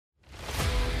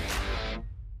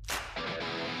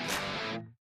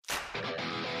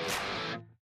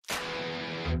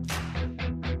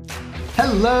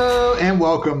Hello and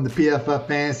welcome to PFF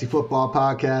Fantasy Football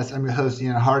Podcast. I'm your host,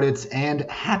 Ian Hartitz, and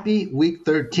happy Week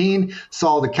 13.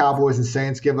 Saw the Cowboys and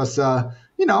Saints give us a,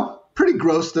 pretty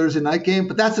gross Thursday night game,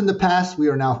 but that's in the past. We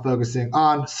are now focusing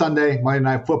on Sunday, Monday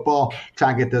Night Football,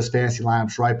 trying to get those fantasy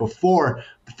lineups right before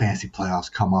the fantasy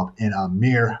playoffs come up in a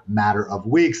mere matter of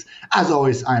weeks. As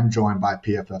always, I am joined by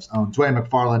PFF's own Dwayne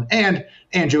McFarland and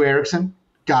Andrew Erickson.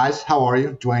 Guys, how are you?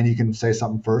 Dwayne, you can say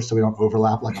something first so we don't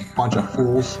overlap like a bunch of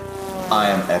fools. I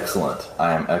am excellent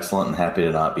and happy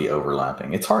to not be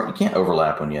overlapping. It's hard. You can't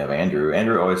overlap when you have Andrew.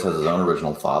 Andrew always has his own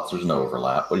original thoughts. There's no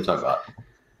overlap. What are you talking about?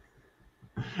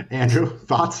 Andrew,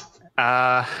 thoughts?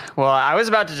 Well, I was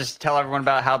about to just tell everyone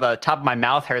about how the top of my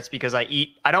mouth hurts because I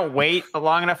don't wait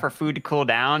long enough for food to cool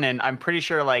down. And I'm pretty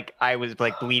sure I was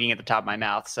bleeding at the top of my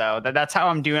mouth. So that's how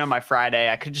I'm doing on my Friday.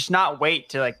 I could just not wait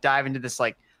to dive into this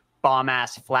bomb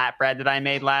ass flatbread that I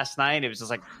made last night. It was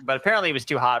just but apparently it was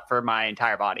too hot for my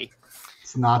entire body.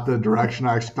 It's not the direction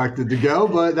I expected to go,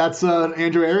 but that's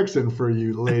Andrew Erickson for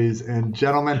you, ladies and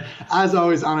gentlemen. As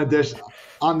always, on this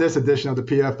edition of the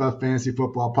PFF Fantasy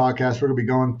Football Podcast, we're going to be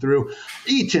going through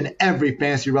each and every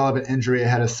fantasy relevant injury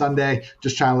ahead of Sunday,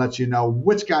 just trying to let you know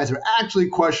which guys are actually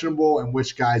questionable and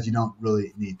which guys you don't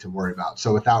really need to worry about.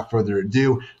 So without further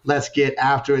ado, let's get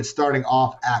after it. Starting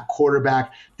off at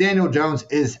quarterback, Daniel Jones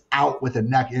is out with a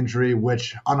neck injury,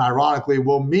 which unironically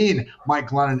will mean Mike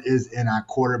Glennon is in at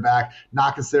quarterback.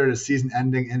 Not considered a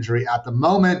season-ending injury at the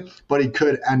moment, but he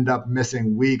could end up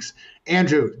missing weeks.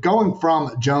 Andrew, going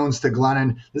from Jones to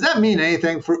Glennon, does that mean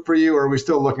anything for you, or are we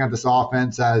still looking at this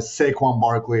offense as Saquon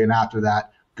Barkley, and after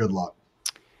that, good luck?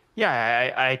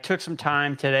 Yeah, I took some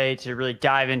time today to really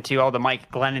dive into all the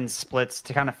Mike Glennon splits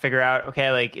to kind of figure out,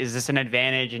 okay, is this an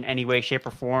advantage in any way, shape,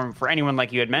 or form for anyone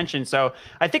like you had mentioned? So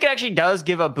I think it actually does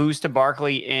give a boost to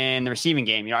Barkley in the receiving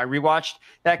game. I rewatched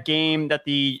that game that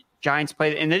the Giants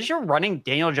played, and they're just running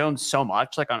Daniel Jones so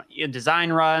much, on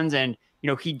design runs, and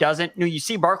he doesn't, you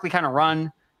see Barkley kind of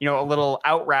run, a little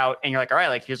out route, and you're like, all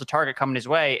right, here's a target coming his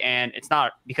way. And it's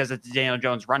not because it's Daniel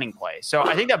Jones running play. So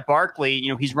I think that Barkley,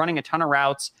 he's running a ton of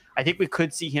routes. I think we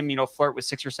could see him, flirt with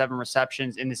 6 or 7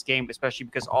 receptions in this game, especially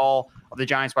because all of the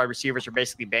Giants wide receivers are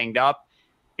basically banged up.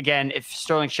 Again, if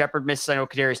Sterling Shepard misses, I know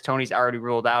Kadarius Toney's already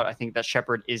ruled out. I think that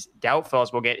Shepard is doubtful,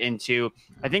 as we'll get into.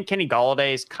 I think Kenny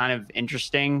Golladay is kind of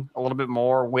interesting a little bit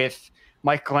more with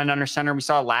Mike Glennon under center. We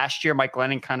saw last year Mike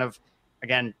Glennon kind of,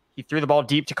 again, he threw the ball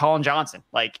deep to Colin Johnson.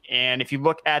 And if you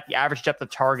look at the average depth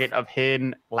of target of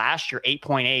him last year,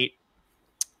 8.8,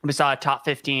 we saw a top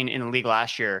 15 in the league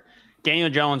last year. Daniel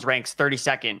Jones ranks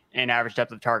 32nd in average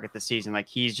depth of target this season.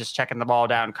 He's just checking the ball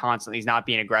down constantly. He's not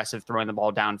being aggressive, throwing the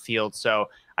ball downfield. So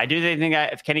I do think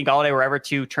that if Kenny Golladay were ever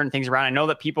to turn things around, I know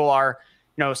that people are,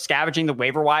 scavenging the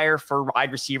waiver wire for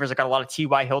wide receivers. I got a lot of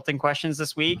T.Y. Hilton questions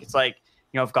this week. It's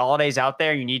if Galladay's out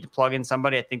there, you need to plug in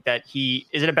somebody. I think that he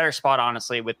is in a better spot,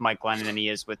 honestly, with Mike Glennon than he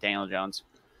is with Daniel Jones.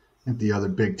 I think the other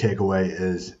big takeaway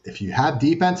is if you have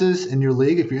defenses in your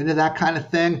league, if you're into that kind of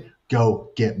thing,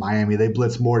 go get Miami. They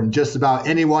blitz more than just about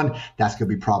anyone. That's going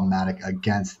to be problematic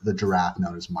against the giraffe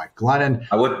known as Mike Glennon.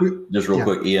 I would just real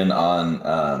quick, Ian,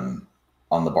 on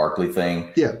the Barkley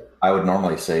thing. Yeah, I would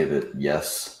normally say that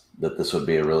yes, that this would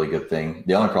be a really good thing.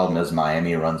 The only problem is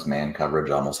Miami runs man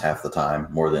coverage almost half the time,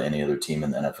 more than any other team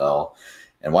in the NFL.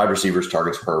 And wide receivers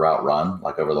targets per route run,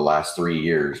 over the last 3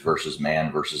 years versus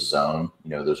man versus zone,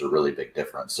 there's a really big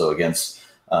difference. So against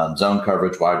zone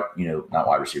coverage, not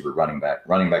wide receiver, running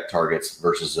back targets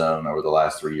versus zone over the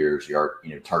last 3 years,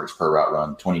 targets per route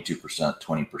run, 22%,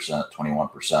 20%,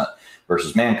 21%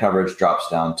 versus man coverage drops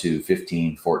down to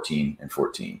 15, 14, and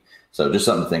 14. So just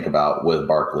something to think about with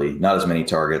Barkley. Not as many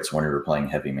targets when you're playing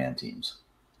heavy man teams.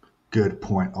 Good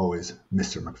point always,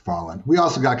 Mr. McFarland. We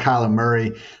also got Kyler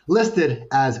Murray listed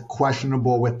as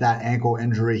questionable with that ankle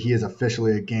injury. He is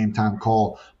officially a game time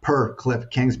call per Cliff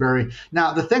Kingsbury.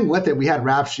 Now, the thing with it, we had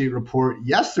Rap Sheet report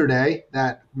yesterday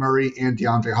that Murray and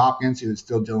DeAndre Hopkins, who is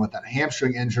still dealing with that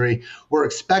hamstring injury, were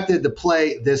expected to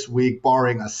play this week,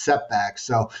 barring a setback.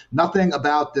 So nothing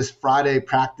about this Friday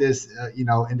practice,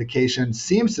 indication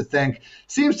seems to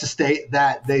state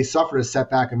that they suffered a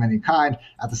setback of any kind.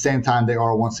 At the same time, they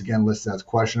are once again listed as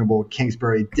questionable.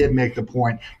 Kingsbury did make the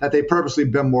point that they purposely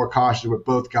been more cautious with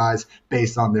both guys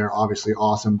based on their obviously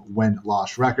awesome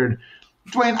win-loss record.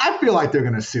 Dwayne, I feel like they're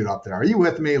going to suit up there. Are you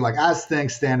with me? As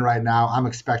things stand right now, I'm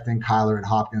expecting Kyler and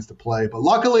Hopkins to play. But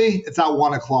luckily, it's at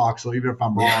 1 o'clock, so even if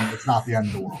I'm wrong, it's not the end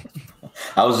of the world.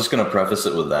 I was just going to preface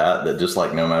it with that just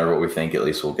like no matter what we think, at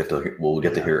least we'll get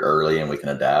to hear early and we can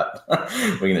adapt.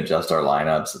 We can adjust our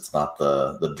lineups. It's not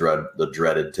the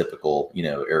dreaded typical,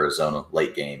 Arizona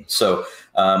late game. So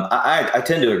I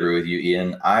tend to agree with you,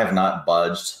 Ian. I have not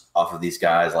budged off of these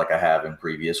guys like I have in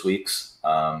previous weeks.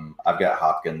 I've got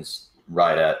Hopkins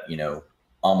right at,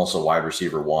 almost a wide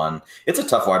receiver one. It's a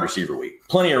tough wide receiver week.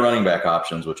 Plenty of running back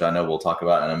options, which I know we'll talk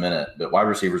about in a minute, but wide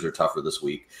receivers are tougher this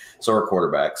week. So are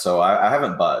quarterbacks. So I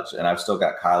haven't budged, and I've still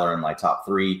got Kyler in my top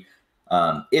three.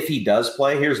 If he does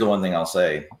play, here's the one thing I'll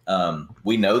say.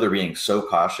 We know they're being so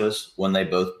cautious when they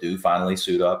both do finally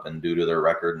suit up, and due to their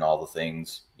record and all the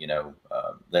things, they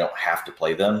don't have to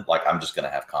play them. Like, I'm just going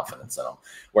to have confidence in them.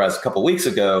 Whereas a couple weeks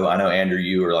ago, I know, Andrew,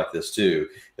 you were like this too.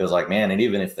 It was like, man, and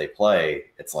even if they play,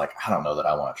 it's like, I don't know that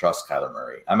I want to trust Kyler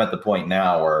Murray. I'm at the point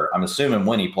now where I'm assuming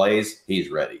when he plays, he's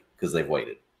ready because they've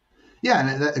waited. Yeah,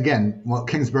 and again, what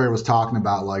Kingsbury was talking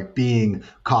about, like being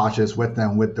cautious with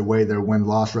them with the way their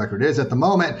win-loss record is at the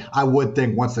moment, I would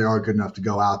think once they are good enough to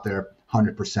go out there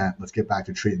 100%, let's get back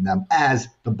to treating them as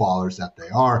the ballers that they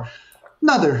are.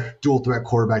 Another dual threat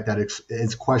quarterback that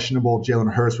is questionable,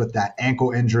 Jalen Hurts, with that ankle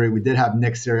injury. We did have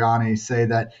Nick Sirianni say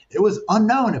that it was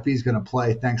unknown if he's going to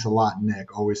play. Thanks a lot,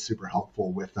 Nick. Always super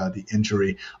helpful with the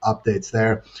injury updates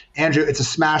there. Andrew, it's a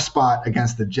smash spot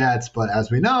against the Jets, but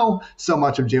as we know, so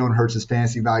much of Jalen Hurts'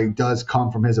 fantasy value does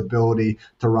come from his ability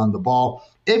to run the ball.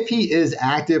 If he is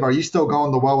active, are you still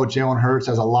going the well with Jalen Hurts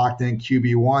as a locked-in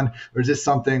QB1? Or is this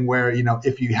something where,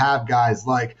 if you have guys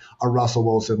like a Russell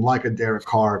Wilson, like a Derek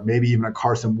Carr, maybe even a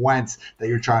Carson Wentz, that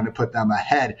you're trying to put them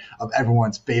ahead of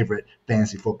everyone's favorite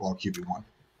fantasy football QB1?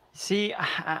 See,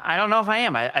 I don't know if I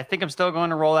am. I think I'm still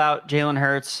going to roll out Jalen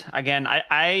Hurts. Again,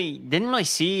 I didn't really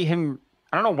see him.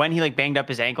 I don't know when he banged up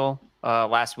his ankle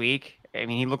last week. I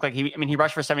mean, he looked like he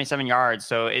rushed for 77 yards.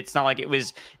 So it's not like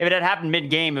if it had happened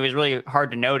mid-game, it was really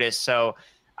hard to notice. So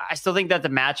I still think that the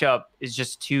matchup is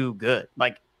just too good.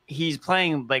 Like, he's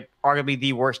playing arguably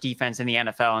the worst defense in the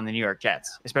NFL in the New York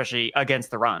Jets, especially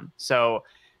against the run. So,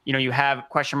 you have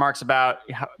question marks about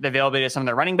the availability of some of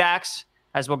the running backs,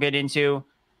 as we'll get into.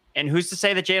 And who's to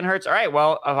say that Jalen Hurts, all right,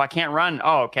 well, if I can't run,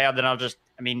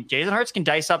 then Jalen Hurts can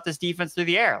dice up this defense through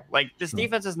the air. This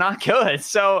defense is not good.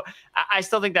 So I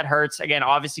still think that Hurts, again,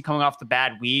 obviously coming off the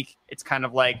bad week, it's kind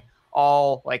of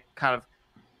kind of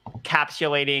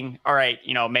encapsulating, all right,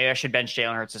 maybe I should bench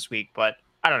Jalen Hurts this week, but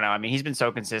I don't know. I mean, he's been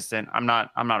so consistent. I'm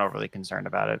not overly concerned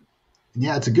about it.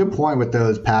 Yeah, it's a good point with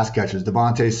those pass catchers,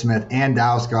 Devontae Smith and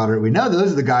Dallas Goedert. We know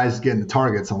those are the guys getting the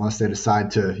targets unless they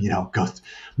decide to, go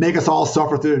make us all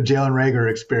suffer through the Jalen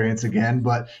Reagor experience again.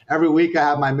 But every week I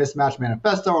have my Mismatch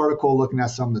Manifesto article looking at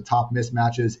some of the top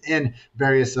mismatches in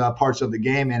various parts of the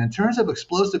game. And in terms of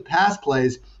explosive pass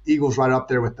plays, Eagles right up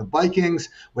there with the Vikings,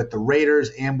 with the Raiders,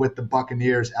 and with the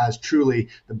Buccaneers as truly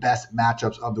the best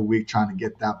matchups of the week, trying to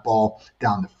get that ball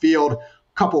down the field.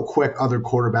 Couple quick other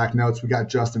quarterback notes. We got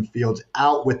Justin Fields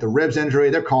out with the ribs injury.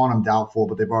 They're calling him doubtful,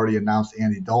 but they've already announced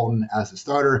Andy Dalton as the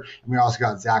starter. And we also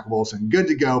got Zach Wilson good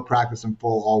to go, practicing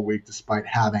full all week despite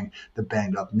having the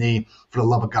banged up knee. For the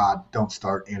love of God, don't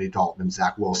start Andy Dalton and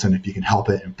Zach Wilson if you can help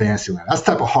it in Fantasyland. That's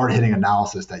the type of hard-hitting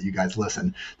analysis that you guys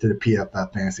listen to the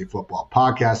PFF Fantasy Football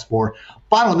Podcast for.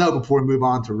 Final note before we move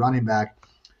on to running back.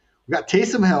 We got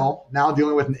Taysom Hill now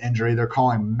dealing with an injury they're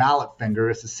calling mallet finger.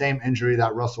 It's the same injury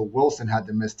that Russell Wilson had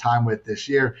to miss time with this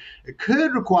year. It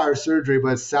could require surgery,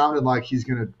 but it sounded like he's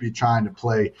going to be trying to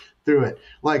play through it.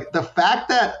 The fact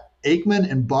that Aikman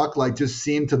and Buck just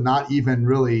seemed to not even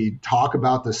really talk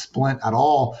about the splint at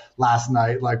all last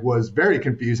night was very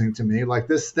confusing to me.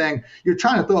 This thing, you're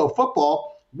trying to throw a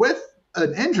football with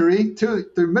an injury to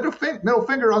the middle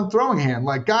finger on throwing hand.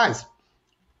 Guys,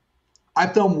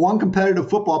 I've thrown one competitive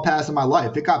football pass in my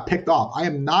life. It got picked off. I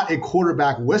am not a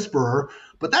quarterback whisperer,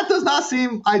 but that does not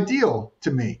seem ideal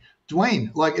to me. Dwayne,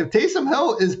 if Taysom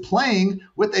Hill is playing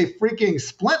with a freaking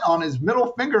splint on his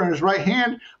middle finger and his right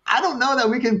hand, I don't know that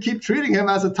we can keep treating him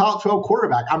as a top 12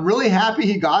 quarterback. I'm really happy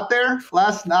he got there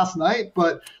last night,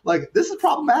 but this is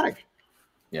problematic.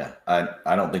 Yeah,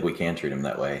 I don't think we can treat him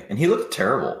that way. And he looked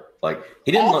terrible.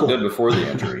 He didn't look good before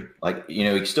the injury.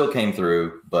 He still came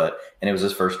through, and it was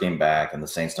his first game back, and the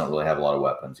Saints don't really have a lot of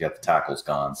weapons. You got the tackles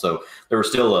gone. So there was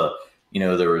still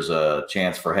there was a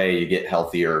chance for, hey, you get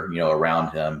healthier, around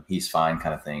him. He's fine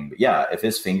kind of thing. But yeah, if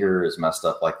his finger is messed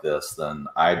up like this, then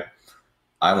I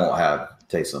won't have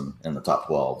Taysom in the top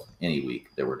 12 any week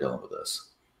that we're dealing with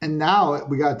this. And now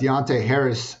we got Deontay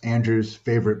Harris, Andrew's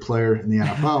favorite player in the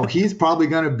NFL. He's probably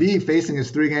going to be facing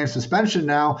his 3-game suspension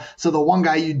now. So the one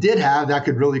guy you did have that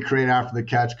could really create after the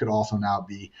catch could also now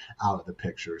be out of the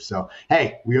picture. So,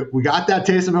 hey, we got that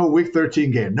Taysom Hill Week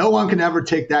 13 game. No one can ever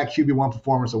take that QB1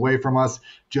 performance away from us.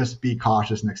 Just be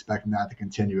cautious and expecting that to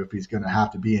continue if he's going to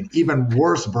have to be an even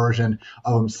worse version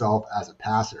of himself as a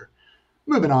passer.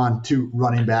 Moving on to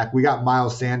running back, we got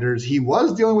Miles Sanders. He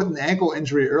was dealing with an ankle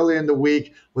injury early in the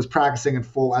week, was practicing in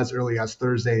full as early as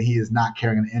Thursday, and he is not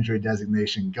carrying an injury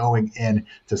designation going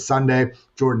into Sunday.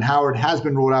 Jordan Howard has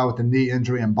been ruled out with a knee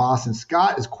injury, and Boston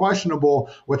Scott is questionable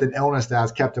with an illness that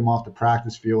has kept him off the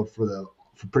practice field for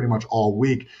pretty much all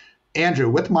week. Andrew,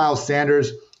 with Miles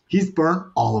Sanders, he's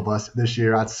burnt all of us this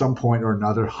year at some point or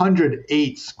another.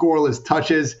 108 scoreless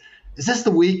touches. Is this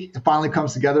the week it finally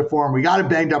comes together for him? We got a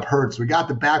banged up Hurts. We got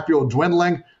the backfield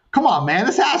dwindling. Come on, man.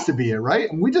 This has to be it,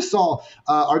 right? And we just saw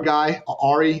our guy,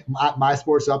 Ari, at My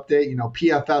Sports Update,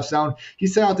 PFF Zone. He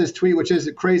sent out this tweet, which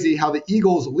is crazy, how the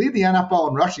Eagles lead the NFL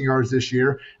in rushing yards this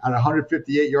year at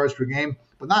 158 yards per game,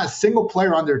 but not a single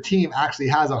player on their team actually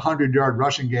has a 100-yard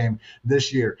rushing game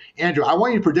this year. Andrew, I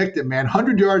want you to predict it, man.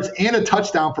 100 yards and a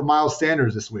touchdown for Miles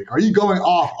Sanders this week. Are you going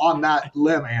off on that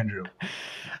limb, Andrew?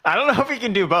 I don't know if he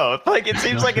can do both. Like, it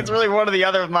seems like it's really one or the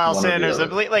other with Miles Sanders.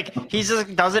 Like, he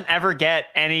just doesn't ever get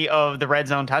any of the red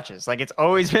zone touches. Like, it's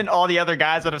always been all the other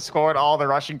guys that have scored all the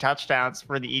rushing touchdowns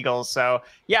for the Eagles. So,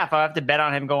 yeah, if I have to bet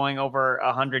on him going over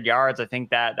 100 yards, I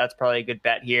think that's probably a good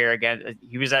bet here. Again,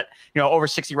 he was at, over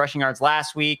 60 rushing yards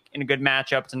last week in a good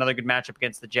matchup. It's another good matchup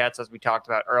against the Jets, as we talked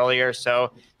about earlier.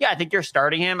 So, yeah, I think you're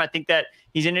starting him. I think that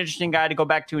he's an interesting guy to go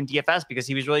back to in DFS because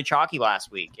he was really chalky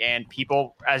last week. And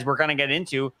people, as we're going to get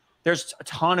into, there's a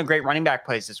ton of great running back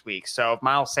plays this week. So if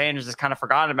Miles Sanders is kind of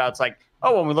forgotten about, it's like,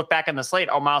 oh, when we look back on the slate,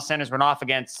 Miles Sanders went off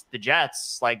against the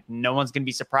Jets. Like, no one's going to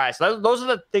be surprised. So those are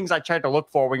the things I try to look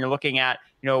for when you're looking at,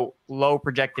 low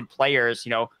projected players.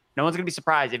 No one's going to be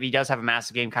surprised if he does have a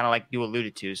massive game, kind of like you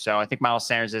alluded to. So I think Miles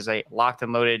Sanders is a locked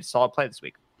and loaded, solid play this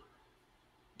week.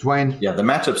 Dwayne? Yeah, the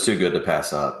matchup's too good to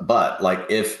pass up. But, like,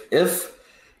 if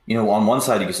on one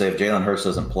side, you could say if Jalen Hurts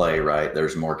doesn't play, right,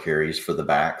 there's more carries for the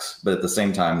backs. But at the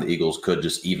same time, the Eagles could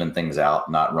just even things out,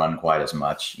 not run quite as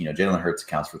much. Jalen Hurts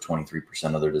accounts for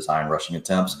 23% of their design rushing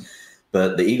attempts.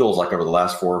 But the Eagles, like over the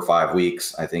last 4 or 5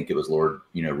 weeks, I think it was Lord,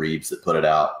 Reeves that put it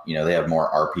out. They have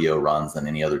more RPO runs than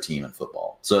any other team in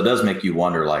football. So it does make you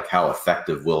wonder, like, how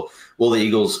effective will the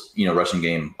Eagles, rushing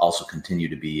game also continue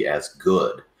to be as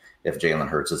good if Jalen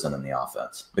Hurts isn't in the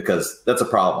offense, because that's a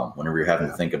problem whenever you're having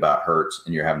to think about Hurts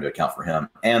and you're having to account for him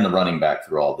and the running back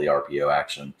through all the RPO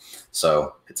action.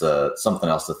 So it's something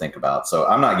else to think about. So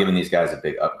I'm not giving these guys a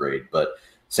big upgrade, but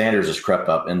Sanders has crept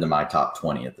up into my top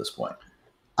 20 at this point.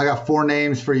 I got 4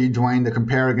 names for you, Dwayne, to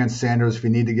compare against Sanders. If you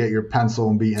need to get your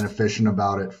pencil and be inefficient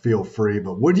about it, feel free.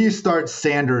 But would you start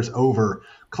Sanders over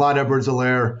Clyde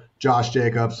Edwards-Helaire, Josh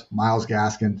Jacobs, Myles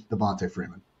Gaskin, Devontae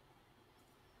Freeman?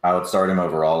 I would start him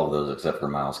over all of those except for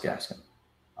Myles Gaskin.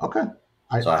 Okay.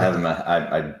 I have him.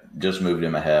 I just moved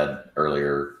him ahead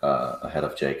earlier, ahead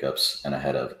of Jacobs and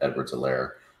ahead of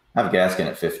Edwards-Helaire. I have Gaskin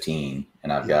at 15,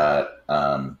 and I've got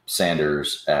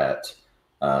Sanders at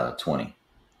 20.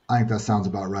 I think that sounds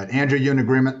about right. Andrew, you in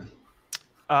agreement?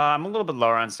 I'm a little bit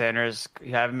lower on Sanders.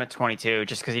 You have him at 22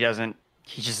 just because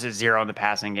he's just a zero in the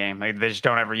passing game. Like, they just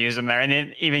don't ever use him there. And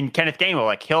then even Kenneth Gainwell,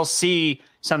 like, he'll see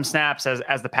some snaps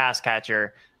as the pass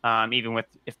catcher. Even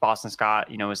if Boston Scott,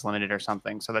 is limited or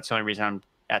something. So that's the only reason I'm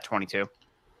at 22.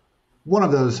 One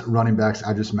of those running backs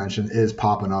I just mentioned is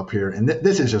popping up here. And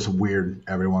this is just weird,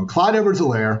 everyone. Clyde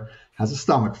Edwards-Helaire has a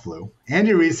stomach flu.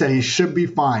 Andy Reid said he should be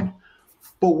fine.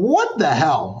 But what the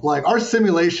hell? Like, our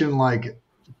simulation,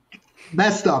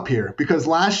 messed up here, because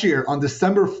last year on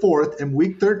December 4th in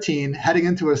week 13, heading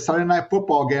into a Sunday night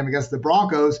football game against the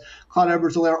Broncos, Clyde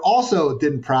Edwards-Helaire also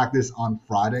didn't practice on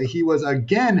Friday. He was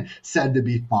again said to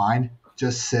be fine,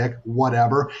 just sick,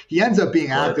 whatever. He ends up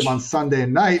being active on Sunday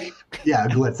night. Yeah,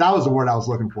 glitch. That was the word I was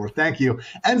looking for. Thank you.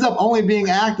 Ends up only being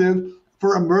active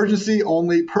for emergency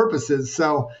only purposes.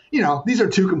 So, these are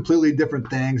 2 completely different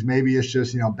things. Maybe it's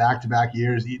just, back-to-back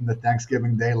years, eating the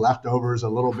Thanksgiving Day leftovers a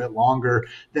little bit longer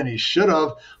than he should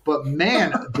have. But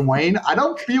man, Dwayne, I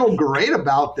don't feel great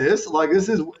about this. Like, this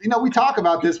is, we talk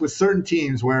about this with certain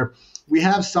teams where we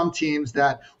have some teams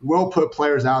that will put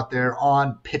players out there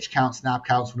on pitch count, snap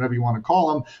counts, whatever you want to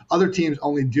call them. Other teams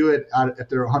only do it if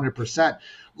they're 100%.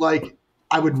 Like,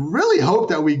 I would really hope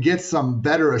that we get some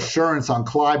better assurance on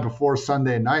Clyde before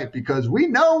Sunday night, because we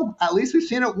know, at least we've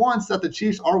seen it once, that the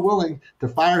Chiefs are willing to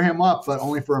fire him up, but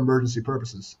only for emergency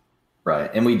purposes.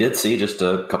 Right. And we did see just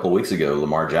a couple of weeks ago,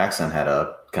 Lamar Jackson had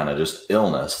a kind of just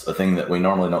illness, a thing that we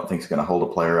normally don't think is going to hold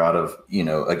a player out of,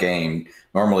 a game.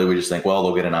 Normally we just think, well,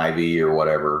 they'll get an IV or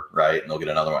whatever, right? And they'll get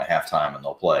another one at halftime and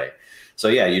they'll play. So,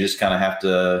 yeah, you just kind of have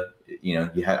to,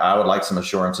 I would like some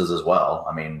assurances as well.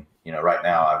 I mean, right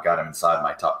now I've got him inside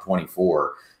my top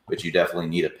 24, but you definitely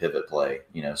need a pivot play,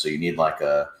 so you need like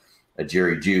a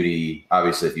Jerry Jeudy.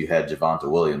 Obviously, if you had Javonte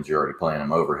Williams, you're already playing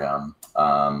him over him.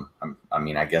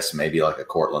 I guess maybe like a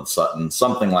Cortland Sutton,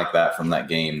 something like that from that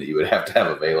game that you would have to have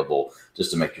available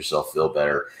just to make yourself feel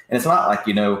better. And it's not like,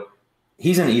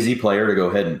 he's an easy player to go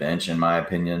ahead and bench, in my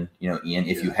opinion, Ian,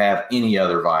 if you have any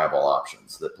other viable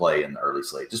options that play in the early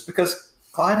slate, just because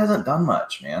Clyde hasn't done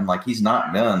much, man. Like, he's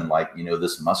not been like,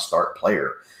 this must start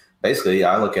player. Basically,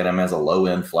 I look at him as a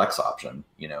low-end flex option,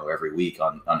 every week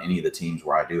on any of the teams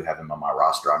where I do have him on my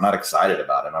roster. I'm not excited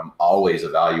about it. I'm always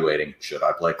evaluating, should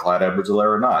I play Clyde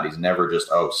Edwards-Helaire or not? He's never just,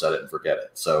 set it and forget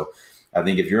it. So I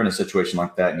think if you're in a situation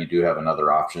like that and you do have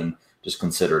another option, just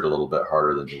consider it a little bit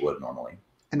harder than you would normally.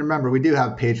 And remember, we do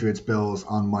have Patriots-Bills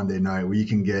on Monday night where you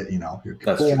can get, your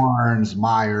That's Barnes,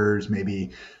 Myers,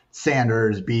 maybe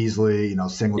Sanders, Beasley,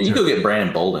 Singletary. You go get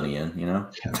Brandon Bolden, Ian,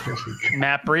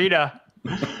 Matt Breida.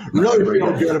 Really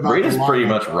feel good about Breida's pretty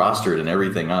much rostered in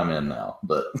everything I'm in now,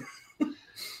 but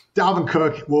Dalvin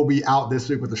Cook will be out this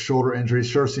week with a shoulder injury.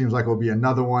 Sure seems like it will be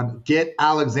another one. Get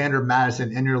Alexander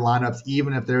Mattison in your lineups,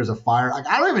 even if there's a fire. Like,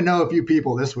 I don't even know if you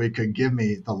people this week could give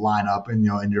me the lineup in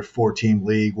your 4-team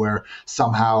league where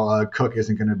somehow Cook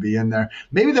isn't going to be in there.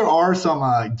 Maybe there are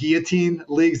some guillotine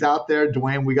leagues out there.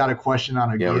 Dwayne, we got a question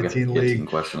on a guillotine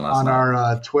league on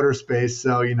our Twitter space.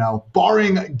 So,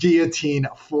 barring guillotine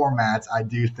formats, I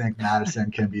do think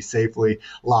Mattison can be safely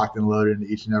locked and loaded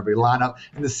into each and every lineup.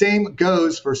 And the same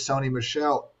goes for Sony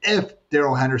Michel if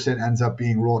Darrell Henderson ends up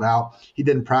being ruled out. He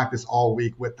didn't practice all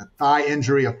week with the thigh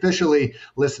injury, officially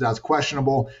listed as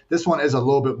questionable. This one is a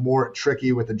little bit more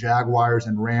tricky with the Jaguars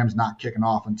and Rams not kicking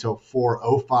off until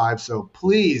 4:05. So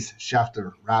please,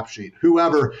 Schefter, Rap Sheet,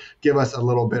 whoever, give us a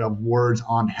little bit of words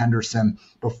on Henderson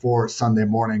before Sunday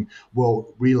morning.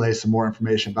 We'll relay some more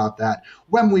information about that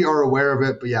when we are aware of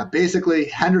it. But yeah, basically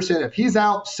Henderson, if he's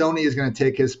out, Sony is going to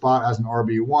take his spot as an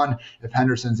RB1. If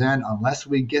Henderson's in, unless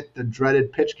we get the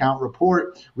dreaded pitch count report,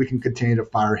 we can continue to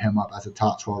fire him up as a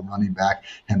top 12 running back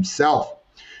himself.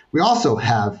 We also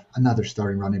have another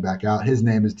starting running back out. His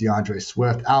name is DeAndre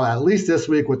Swift, out at least this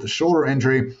week with the shoulder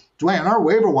injury. Dwayne, on our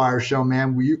waiver wire show,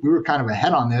 man, we were kind of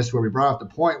ahead on this where we brought up the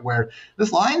point where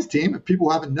this Lions team, if people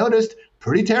haven't noticed,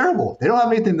 pretty terrible. They don't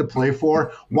have anything to play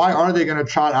for. Why are they going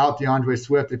to trot out DeAndre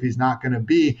Swift if he's not going to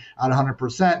be at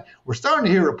 100%? We're starting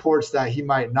to hear reports that he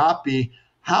might not be.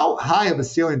 How high of a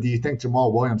ceiling do you think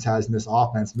Jamal Williams has in this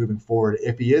offense moving forward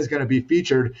if he is going to be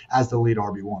featured as the lead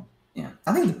RB1? Yeah,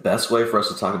 I think the best way for us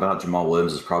to talk about Jamal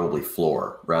Williams is probably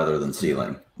floor rather than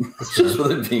ceiling, just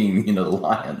with it being, the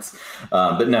Lions.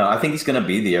 But no, I think he's going to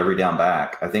be the every down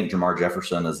back. I think Jamar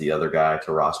Jefferson is the other guy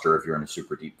to roster if you're in a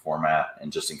super deep format.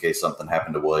 And just in case something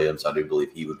happened to Williams, I do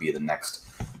believe he would be the next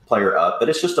player up. But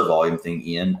it's just a volume thing,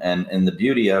 Ian. And the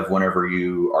beauty of whenever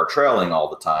you are trailing all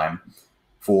the time,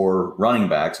 for running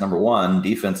backs, number one,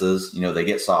 defenses, they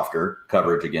get softer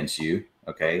coverage against you,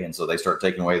 okay? And so they start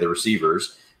taking away the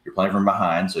receivers. You're playing from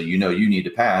behind, so you need to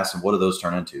pass. And what do those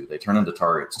turn into? They turn into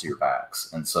targets to your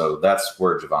backs. And so that's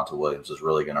where Javonte Williams is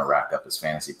really going to rack up his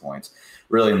fantasy points,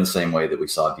 really in the same way that we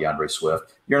saw DeAndre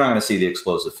Swift. You're not going to see the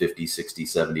explosive 50, 60,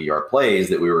 70-yard plays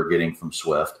that we were getting from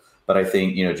Swift. But I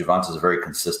think, Javonte is a very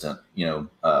consistent,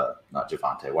 not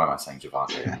Javonte. Why am I saying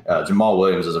Javonte? Jamal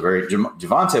Williams is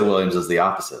Javonte Williams is the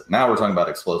opposite. Now we're talking about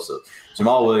explosive.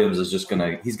 Jamal Williams is he's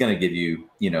going to give you,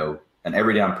 an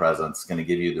every down presence, going to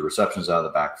give you the receptions out of the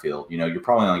backfield. You're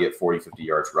probably going to get 40, 50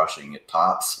 yards rushing at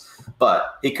tops,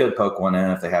 but he could poke one in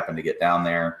if they happen to get down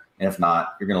there. And if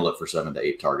not, you're going to look for 7 to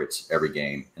 8 targets every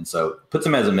game. And so puts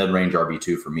him as a mid-range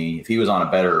RB2 for me. If he was on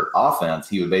a better offense,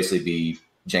 he would basically be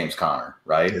James Conner,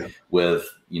 right? Yeah. With,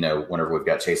 whenever we've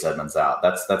got Chase Edmonds out,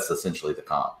 that's essentially the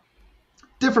comp.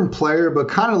 Different player, but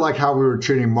kind of like how we were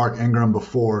treating Mark Ingram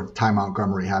before Ty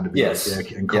Montgomery had to be a dick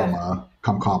and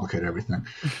come complicate everything.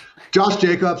 Josh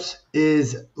Jacobs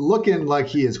is looking like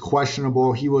he is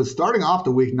questionable. He was starting off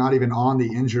the week not even on the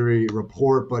injury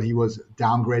report, but he was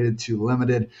downgraded to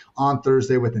limited on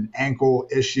Thursday with an ankle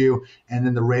issue. And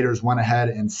then the Raiders went ahead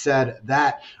and said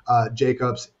that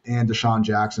Jacobs and Deshaun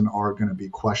Jackson are going to be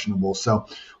questionable. So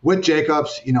with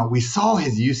Jacobs, we saw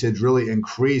his usage really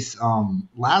increase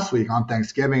last week on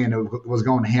Thanksgiving, and it was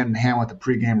going hand in hand with the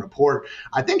pregame report.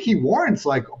 I think he warrants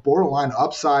like borderline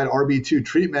upside RB2 RB2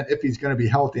 treatment if he's going to be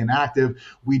healthy and active.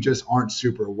 We just aren't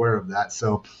super aware of that.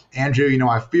 So, Andrew,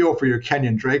 I feel for your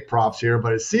Kenyon Drake props here,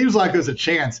 but it seems like there's a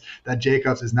chance that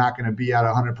Jacobs is not going to be at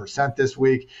 100% this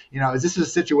week. Is this a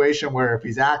situation where if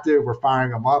he's active, we're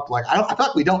firing him up? Like, I feel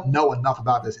like we don't know enough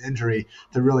about this injury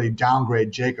to really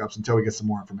downgrade Jacobs until we get some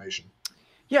more information.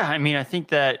 Yeah, I think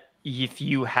that if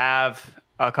you have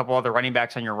a couple other running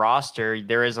backs on your roster,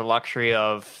 there is a luxury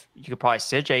of you could probably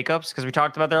sit Jacobs, because we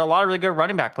talked about there are a lot of really good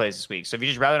running back plays this week. So if you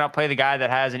just rather not play the guy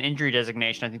that has an injury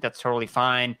designation, I think that's totally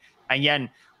fine. Again,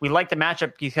 we like the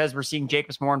matchup because we're seeing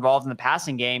Jacobs more involved in the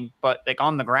passing game, but like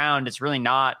on the ground, it's really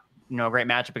not a great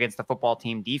matchup against the football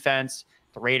team defense.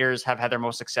 The Raiders have had their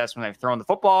most success when they've thrown the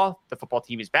football. The football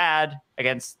team is bad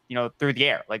against, through the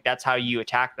air. Like that's how you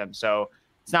attack them. So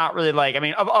it's not really like,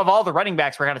 of all the running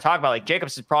backs we're going to talk about, like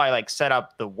Jacobs is probably like set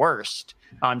up the worst,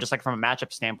 just like from a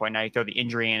matchup standpoint. Now you throw the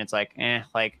injury and it's like,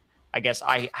 I guess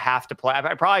I have to play.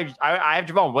 I have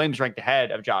Javon Williams ranked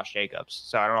ahead of Josh Jacobs.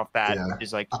 So I don't know if that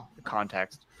is like the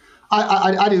context.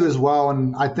 I do as well.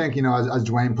 And I think, as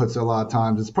Dwayne puts it a lot of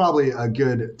times, it's probably a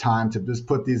good time to just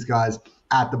put these guys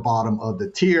at the bottom of the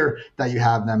tier that you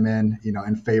have them in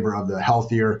favor of the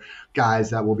healthier guys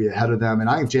that will be ahead of them. And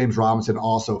I think James Robinson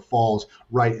also falls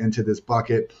right into this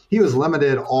bucket. He was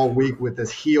limited all week with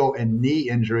this heel and knee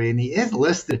injury, and he is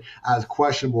listed as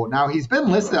questionable. Now, he's been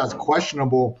listed as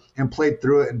questionable and played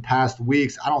through it in past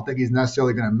weeks. I don't think he's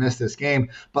necessarily going to miss this game.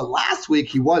 But last week,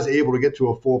 he was able to get to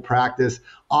a full practice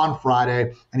on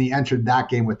Friday, and he entered that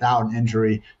game without an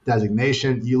injury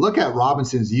designation. You look at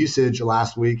Robinson's usage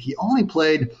last week, he only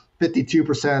played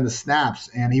 52% of the snaps,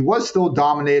 and he was still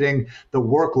dominating the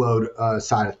workload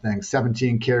side of things,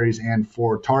 17 carries and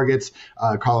 4 targets.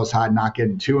 Carlos Hyde not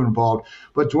getting too involved.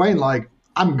 But Dwayne,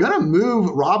 I'm going to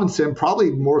move Robinson probably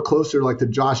more closer to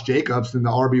Josh Jacobs than the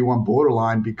RB1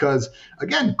 borderline because,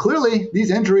 again, clearly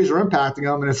these injuries are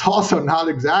impacting him, and it's also not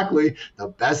exactly the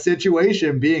best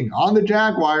situation being on the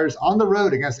Jaguars on the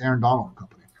road against Aaron Donald and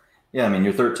company. Yeah,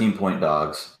 you're 13-point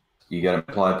dogs. You got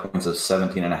implied points of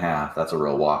 17.5. That's a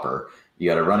real whopper. You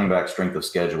got a running back strength of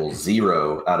schedule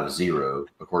 0 out of 0,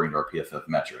 according to our PFF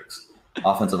metrics.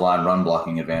 Offensive line run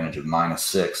blocking advantage of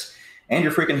 -6. And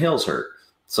your freaking Hill's hurt.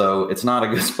 So it's not a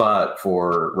good spot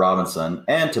for Robinson.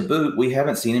 And to boot, we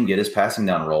haven't seen him get his passing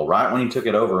down role. Right when he took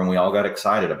it over and we all got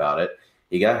excited about it,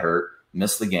 he got hurt,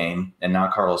 missed the game. And now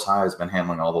Carlos Hyde has been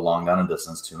handling all the long down and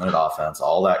distance, 2-minute offense,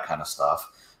 all that kind of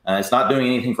stuff. It's not doing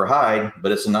anything for Hyde,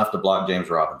 but it's enough to block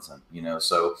James Robinson,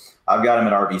 So I've got him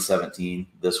at RB17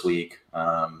 this week.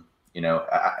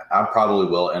 I probably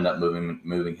will end up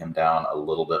moving him down a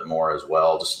little bit more as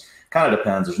well. Just kind of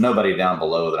depends. There's nobody down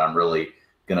below that I'm really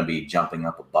going to be jumping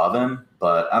up above him,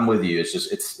 but I'm with you. It's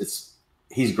just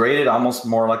he's graded almost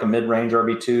more like a mid-range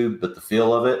RB2, but the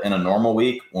feel of it in a normal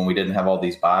week when we didn't have all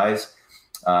these buys,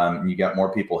 you got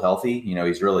more people healthy.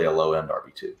 He's really a low-end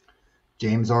RB2.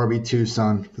 James RB2,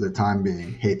 son, for the time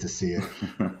being. Hate to see it.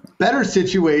 Better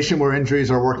situation where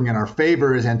injuries are working in our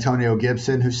favor is Antonio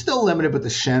Gibson, who's still limited with the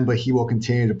shin, but he will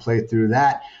continue to play through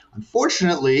that.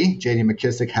 Unfortunately, J.D.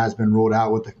 McKissic has been ruled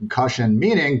out with a concussion,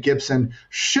 meaning Gibson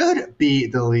should be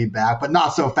the lead back, but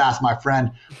not so fast, my friend.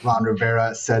 Ron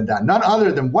Rivera said that. None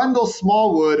other than Wendell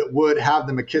Smallwood would have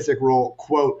the McKissic role,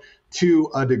 quote, to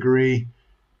a degree.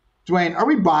 Dwayne, are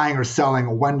we buying or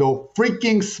selling Wendell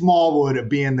freaking Smallwood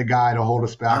being the guy to hold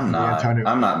us back? I'm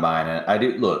not buying it. I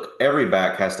do. Look, every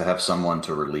back has to have someone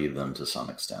to relieve them to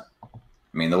some extent.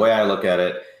 The way I look at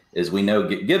it is we know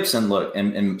Gibson, look,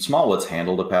 and Smallwood's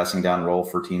handled a passing down role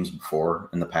for teams before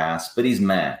in the past, but he's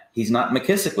mad. He's not.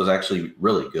 McKissic was actually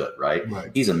really good, right?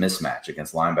 He's a mismatch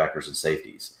against linebackers and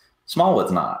safeties.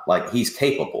 Smallwood's not. He's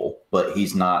capable, but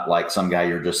he's not like some guy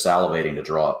you're just salivating to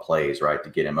draw up plays, right, to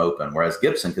get him open, whereas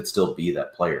Gibson could still be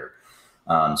that player.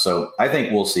 So I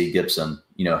think we'll see Gibson,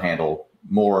 handle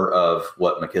more of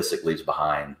what McKissic leaves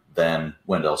behind than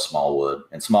Wendell Smallwood.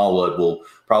 And Smallwood will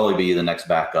probably be the next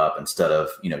backup instead of,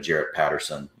 Jarrett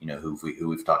Patterson, who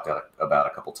we've talked about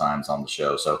a couple times on the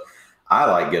show. So I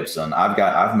like Gibson.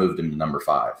 I've moved him to number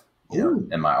 5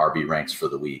 in my RB ranks for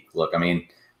the week. Look,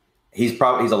 he's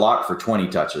a lock for 20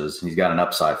 touches. He's got an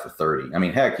upside for 30.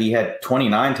 Heck, he had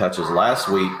 29 touches last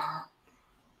week.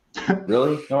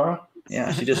 Really, Nora?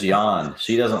 Yeah, she just yawned.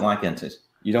 She doesn't like Antonio.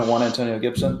 You don't want Antonio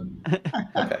Gibson?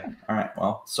 Okay. All right.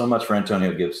 Well, so much for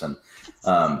Antonio Gibson.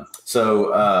 The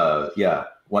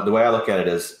way I look at it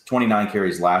is 29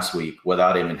 carries last week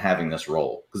without even having this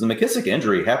role. Because the McKissic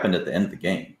injury happened at the end of the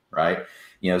game, right?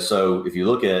 So if you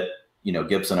look at,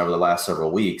 Gibson over the last several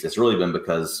weeks, it's really been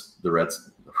because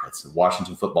the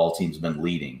Washington football team's been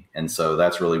leading. And so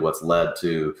that's really what's led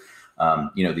to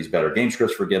these better game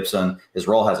scripts for Gibson. His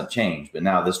role hasn't changed, but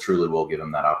now this truly will give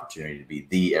him that opportunity to be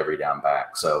the every down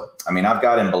back. So, I mean, I've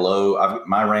got him below.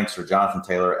 My ranks are Jonathan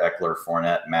Taylor, Eckler,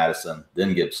 Fournette, Madison,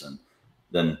 then Gibson,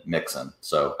 then Mixon.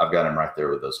 So I've got him right there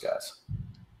with those guys.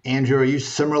 Andrew, are you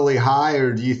similarly high,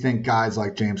 or do you think guys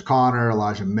like James Conner,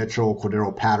 Elijah Mitchell,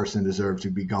 Cordero Patterson deserve to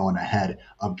be going ahead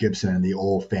of Gibson in the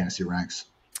old fantasy ranks?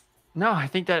 No, I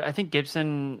think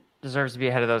Gibson deserves to be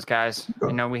ahead of those guys.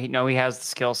 We know he has the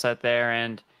skill set there,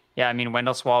 and yeah, I mean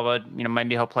Wendell Smallwood,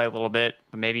 maybe he'll play a little bit,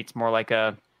 but maybe it's more like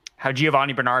how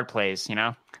Giovanni Bernard plays,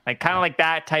 like kind of like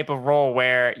that type of role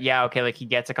where like he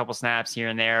gets a couple snaps here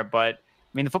and there, but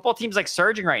I mean the football team's like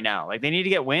surging right now, like they need to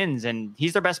get wins, and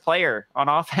he's their best player on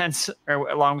offense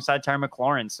alongside Terry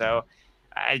McLaurin. So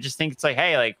I just think it's like,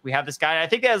 hey, like we have this guy. I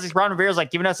think that as Ron Rivera's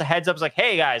like giving us a heads up, it's like,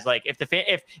 hey guys, like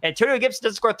if Antonio Gibson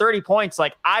doesn't score 30 points,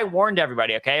 like I warned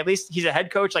everybody, okay? At least he's a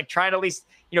head coach, like trying to at least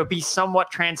be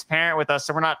somewhat transparent with us,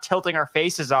 so we're not tilting our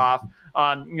faces off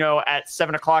on at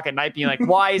 7:00 at night, being like,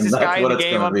 why is this guy in the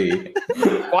game?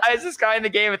 Why is this guy in the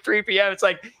game at 3 p.m.? It's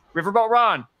like Riverboat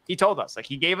Ron. He told us, like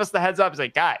he gave us the heads up. He's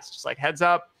like, guys, just like heads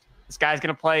up, this guy's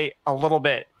gonna play a little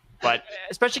bit, but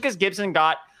especially because Gibson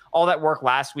got all that work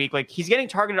last week. Like he's getting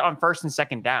targeted on first and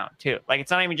second down too. Like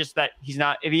it's not even just that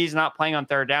if he's not playing on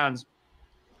third downs,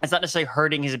 it's not necessarily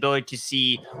hurting his ability to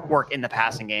see work in the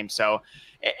passing game. So,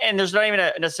 and there's not even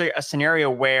necessarily a scenario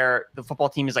where the football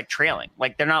team is like trailing.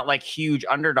 Like they're not like huge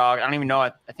underdog. I don't even know.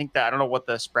 I don't know what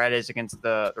the spread is against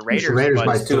the Raiders. The Raiders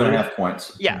by 2.5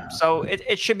 points. Yeah. So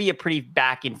it should be a pretty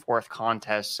back and forth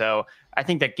contest. So I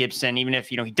think that Gibson, even if,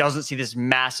 he doesn't see this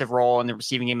massive role in the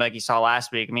receiving game like he saw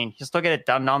last week, I mean, he'll still get it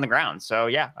done on the ground. So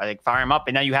yeah, I think fire him up.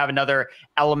 And now you have another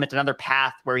element, another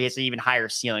path where he has an even higher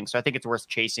ceiling. So I think it's worth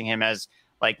chasing him as,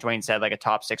 like Dwayne said, like a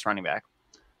top 6 running back.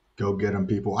 Go get him,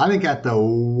 people. I think at the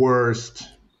worst,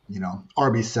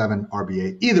 RB7,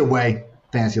 RB8. Either way,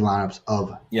 fantasy lineups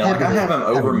of. Yeah, like I have him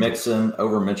over Mixon,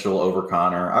 over Mitchell, over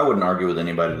Connor. I wouldn't argue with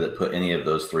anybody that put any of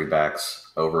those 3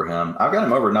 backs over him. I've got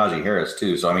him over Najee Harris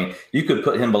too. So, I mean, you could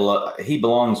put him below. He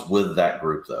belongs with that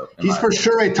group, though. He's for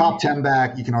sure a top 10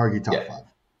 back. You can argue top 5.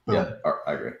 Boom. Yeah,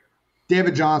 I agree.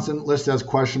 David Johnson listed as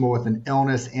questionable with an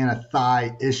illness and a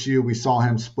thigh issue. We saw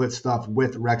him split stuff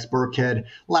with Rex Burkhead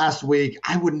last week.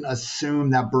 I wouldn't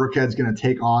assume that Burkhead's going to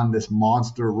take on this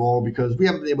monster role because we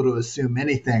haven't been able to assume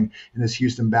anything in this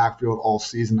Houston backfield all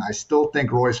season. I still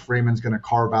think Royce Freeman's going to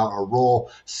carve out a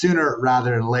role sooner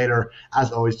rather than later.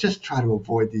 As always, just try to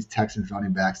avoid these Texans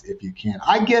running backs if you can.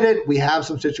 I get it. We have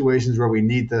some situations where we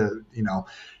need to,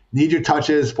 need your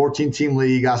touches, 14-team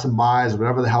league, got some buys,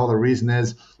 whatever the hell the reason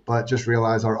is. But just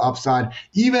realize our upside,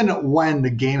 even when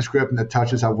the game script and the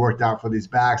touches have worked out for these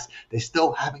backs, they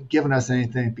still haven't given us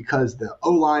anything because the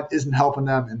O-line isn't helping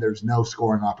them and there's no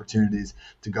scoring opportunities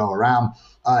to go around.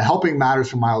 Helping matters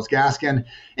for Myles Gaskin,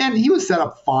 and he was set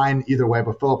up fine either way,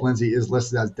 but Philip Lindsay is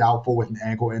listed as doubtful with an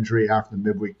ankle injury after the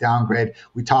midweek downgrade.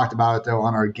 We talked about it, though,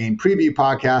 on our game preview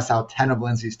podcast, how 10 of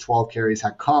Lindsay's 12 carries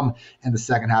had come in the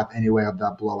second half anyway of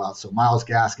that blowout. So Myles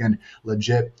Gaskin,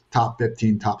 legit top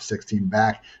 15, top 16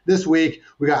 back. This week,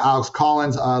 we got Alex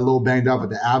Collins a little banged up with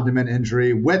the abdomen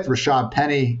injury with Rashad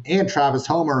Penny and Travis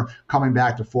Homer coming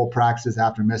back to full practices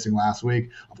after missing last week.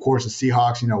 Of course, the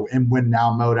Seahawks, in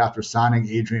win-now mode after signing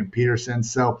Adrian Peterson.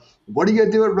 So what are you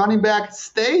going to do at running back?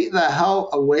 Stay the hell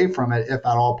away from it if at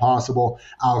all possible.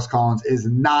 Alex Collins is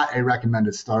not a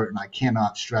recommended start, and I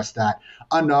cannot stress that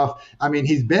enough. I mean,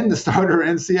 he's been the starter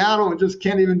in Seattle and just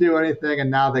can't even do anything, and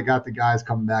now they got the guys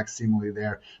coming back seemingly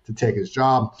there to take his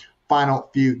job. Final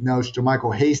few notes.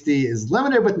 JaMycal Hasty is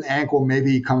limited with an ankle. Maybe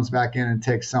he comes back in and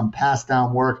takes some pass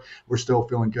down work. We're still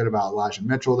feeling good about Elijah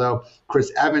Mitchell, though.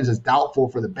 Chris Evans is doubtful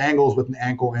for the Bengals with an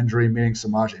ankle injury, meaning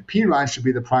Samaje Perine should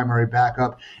be the primary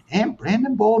backup. And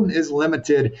Brandon Bolden is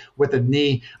limited with a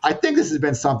knee. I think this has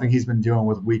been something he's been dealing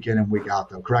with week in and week out,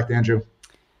 though. Correct, Andrew?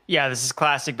 Yeah, this is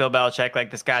classic Bill Belichick.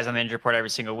 Like, this guy's on the injury report every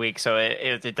single week, so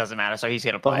it doesn't matter. So he's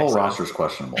going to play. The whole roster's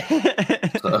questionable.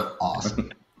 So.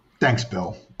 Awesome. Thanks,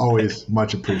 Bill. Always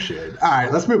much appreciated. All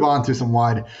right, let's move on to some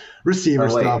wide receiver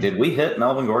stuff. Did we hit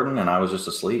Melvin Gordon and I was just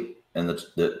asleep? And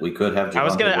that we could have. I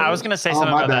was gonna say something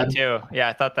about that too. Yeah,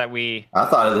 I thought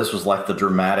this was like the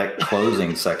dramatic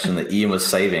closing section that Ian was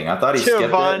saving. I thought he skipped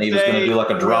it and he was going to do like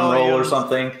a drum roll or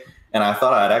something. And I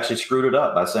thought I'd actually screwed it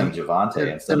up by saying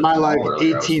Javonte instead of my like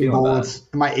 18 bullets.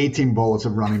 My 18 bullets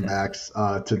of running backs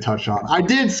to touch on. I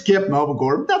did skip Melvin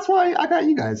Gordon. That's why I got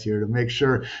you guys here to make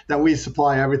sure that we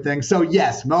supply everything. So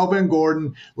yes, Melvin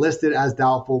Gordon listed as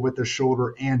doubtful with the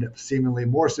shoulder and seemingly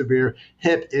more severe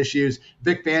hip issues.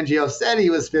 Vic Fangio said he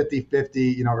was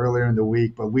 50-50, earlier in the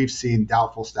week, but we've seen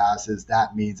doubtful statuses.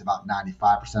 That means about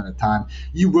 95% of the time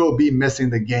you will be missing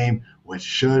the game, which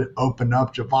should open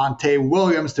up Javonte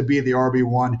Williams to be the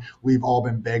RB1 we've all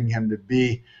been begging him to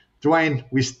be. Dwayne,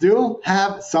 we still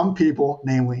have some people,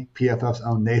 namely PFF's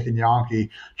own Nathan Yonke,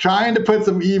 trying to put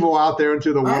some evil out there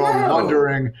into the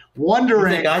world,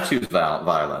 wondering. You think I choose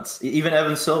violence? Even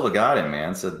Evan Silva got him,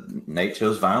 man. Said Nate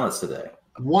chose violence today.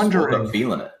 Wondering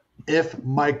feeling it. If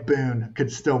Mike Boone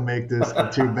could still make this a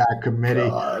two-back committee.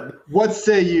 God. What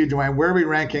say you, Dwayne? Where are we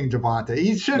ranking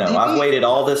Javonte? I've waited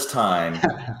all this time.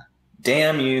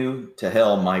 Damn you to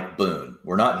hell, Mike Boone.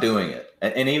 We're not doing it.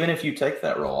 And even if you take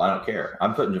that role, I don't care.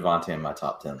 I'm putting Javonte in my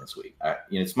top 10 this week.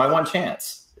 It's my one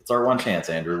chance. It's our one chance,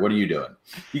 Andrew. What are you doing?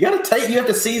 You have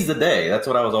to seize the day. That's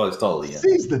what I was always told. Ian.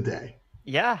 Seize the day.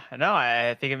 Yeah, no,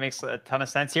 I think it makes a ton of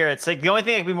sense here. It's like the only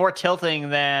thing that could be more tilting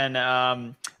than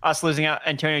us losing out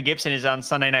Antonio Gibson is on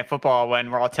Sunday Night Football when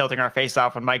we're all tilting our face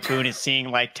off when Mike Boone is seeing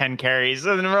like 10 carries.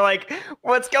 And we're like,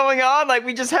 what's going on? Like,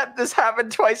 we just had this happen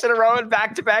twice in a row in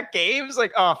back-to-back games.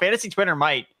 Like, fantasy Twitter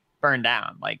might burn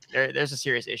down. Like, there's a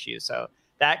serious issue. So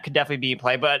that could definitely be in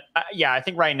play. But, I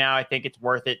think right now, I think it's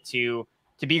worth it to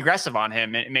be aggressive on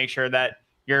him and make sure that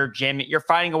you're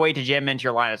finding a way to jam into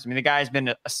your lineups. I mean, the guy's been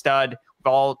a stud.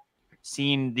 We've all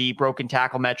seen the broken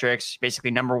tackle metrics,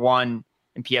 basically number one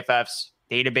in PFF's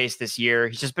database this year.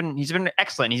 He's been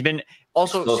excellent. He's been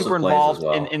also super involved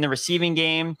in the receiving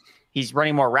game. He's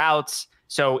running more routes.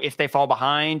 So if they fall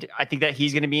behind, I think that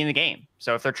he's going to be in the game.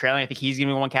 So if they're trailing, I think he's going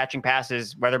to be the one catching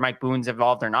passes, whether Mike Boone's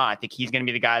involved or not. I think he's going to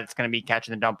be the guy that's going to be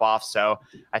catching the dump off. So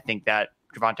I think that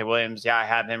Javonte Williams, I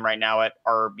have him right now at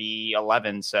RB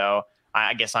 11. So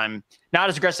I guess I'm not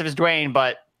as aggressive as Dwayne,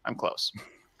 but I'm close.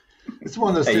 It's one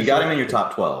of those. Hey, you got him in your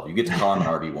top 12. You get to call him an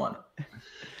RB1.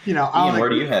 Ian, where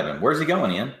do you have him? Where's he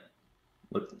going, Ian?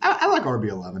 I like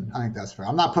RB11. I think that's fair.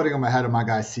 I'm not putting him ahead of my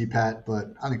guy CPAT,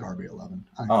 but I think RB11.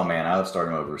 Man, I would start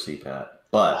him over CPAT.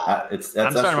 But I'm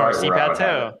starting over CPAT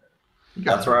too.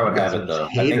 That's where I would have it, though.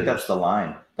 I think that's the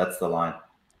line.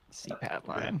 CPAT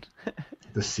line.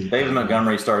 David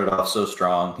Montgomery started off so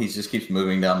strong. He just keeps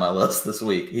moving down my list this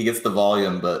week. He gets the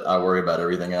volume, but I worry about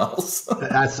everything else.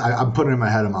 I'm putting him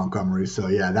ahead of Montgomery. So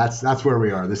yeah, that's where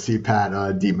we are. The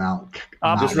CPAT D-mount.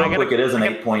 Just real quick, it is an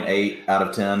 8.8 out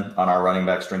of 10 on our running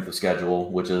back strength of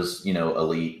schedule, which is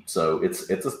elite. So it's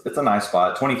a nice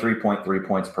spot. 23.3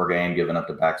 points per game given up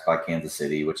to backs by Kansas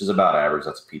City, which is about average.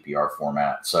 That's a PPR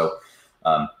format. So.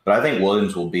 But I think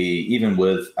Williams will be,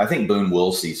 I think Boone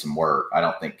will see some work.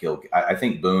 I think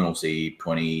Boone will see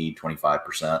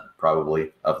 20-25%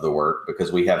 probably of the work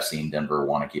because we have seen Denver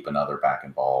want to keep another back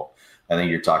involved. I think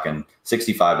you're talking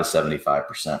 65 to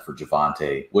 75% for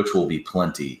Javonte, which will be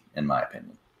plenty in my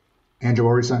opinion. Andrew,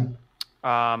 what were you saying?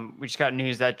 We just got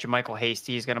news that JaMycal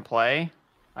Hasty is going to play.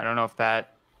 I don't know if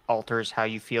that alters how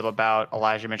you feel about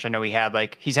Elijah Mitchell. I know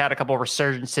he's had a couple of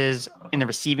resurgences in the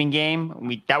receiving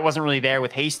game. That wasn't really there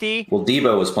with Hasty. Well,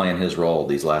 Debo was playing his role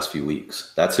these last few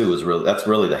weeks. That's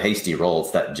really the Hasty role.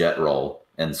 It's that jet role.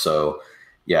 And so,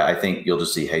 yeah, I think you'll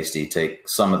just see Hasty take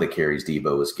some of the carries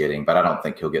Debo is getting, but I don't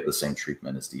think he'll get the same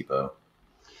treatment as Debo.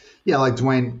 Yeah, like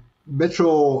Dwayne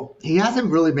Mitchell, he hasn't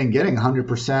really been getting 100%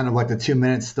 of the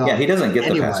 2-minute stuff. Yeah, he doesn't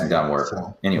get the passing down work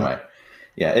anyway. Yeah.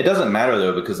 Yeah, it doesn't matter,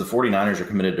 though, because the 49ers are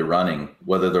committed to running,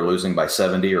 whether they're losing by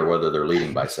 70 or whether they're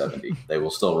leading by 70. They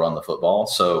will still run the football.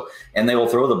 And they will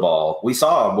throw the ball. We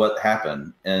saw what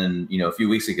happened. And, a few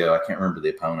weeks ago, I can't remember the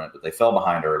opponent, but they fell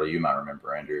behind early. You might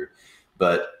remember, Andrew.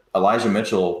 But Elijah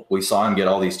Mitchell, we saw him get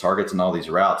all these targets and all these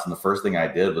routes. And the first thing I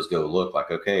did was go look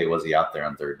okay, was he out there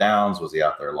on third downs? Was he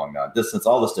out there long down distance?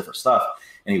 All this different stuff.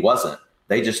 And he wasn't.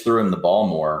 They just threw him the ball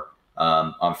more.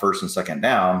 On first and second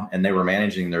down, and they were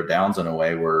managing their downs in a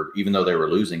way where even though they were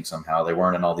losing somehow, they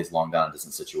weren't in all these long down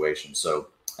distance situations. So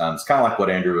it's kind of like what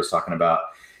Andrew was talking about,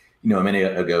 a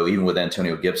minute ago, even with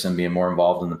Antonio Gibson being more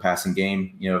involved in the passing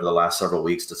game, over the last several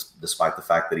weeks, despite the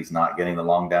fact that he's not getting the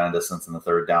long down distance and the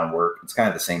third down work. It's kind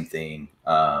of the same thing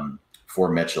for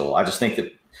Mitchell. I just think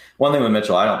that one thing with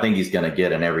Mitchell, I don't think he's going to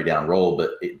get an every down role,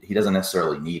 but he doesn't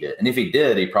necessarily need it. And if he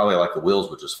did, he probably the wheels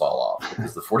would just fall off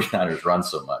because the 49ers run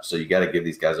so much. So you got to give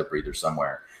these guys a breather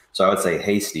somewhere. So I would say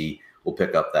Hasty will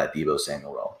pick up that Debo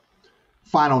Samuel role.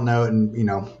 final note, and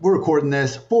we're recording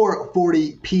this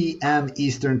 4:40 p.m.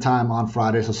 Eastern time on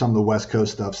Friday, so some of the West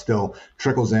Coast stuff still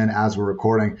trickles in as we're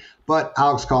recording. But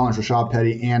Alex Collins, Rashad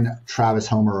Petty, and Travis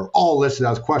Homer are all listed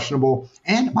as questionable,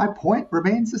 and my point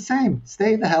remains the same: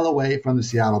 stay the hell away from the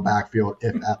Seattle backfield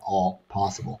if at all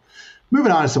possible.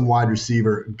 Moving on to some wide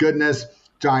receiver goodness.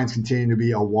 Giants continue to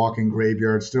be a walking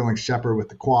graveyard. Sterling Shepard with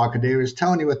the quad, Kadarius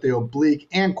Toney with the oblique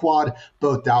and quad,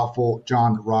 both doubtful.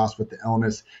 John Ross with the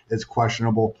illness is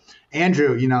questionable.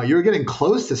 Andrew, you were getting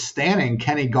close to standing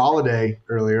Kenny Golladay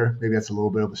earlier. Maybe that's a little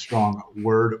bit of a strong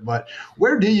word, but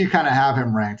where do you kind of have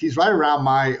him ranked? He's right around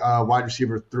my wide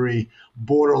receiver 3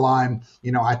 borderline.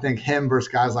 I think him versus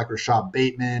guys like Rashad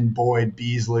Bateman, Boyd,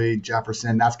 Beasley,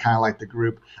 Jefferson, that's kind of like the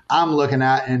group I'm looking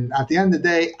at. And at the end of the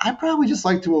day, I probably just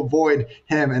like to avoid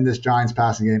him in this Giants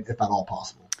passing game if at all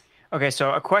possible. Okay,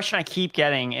 so a question I keep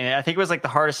getting, and I think it was like the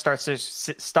hardest start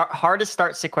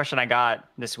sit question I got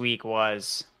this week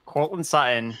was Courtland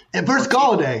Sutton and versus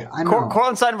Golladay. I know.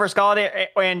 Courtland Sutton versus Golladay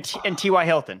and T.Y.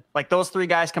 Hilton. Like those 3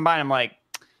 guys combined, I'm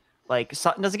like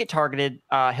Sutton doesn't get targeted.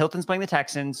 Hilton's playing the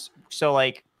Texans, so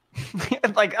we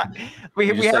have say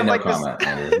no like comment, this.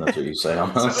 Andy. That's what you say.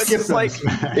 Almost. It's like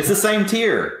it's the same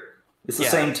tier. It's the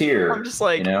same tier. I'm just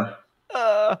like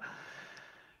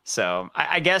So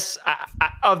I guess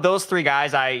of those 3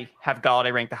 guys, I have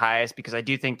Golladay ranked the highest because I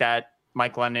do think that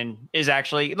Mike Glennon is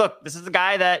actually this is the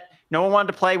guy that no one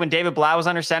wanted to play when David Blau was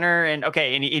under center, and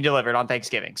he delivered on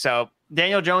Thanksgiving. So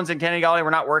Daniel Jones and Kenny Golladay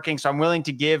were not working, so I'm willing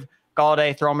to give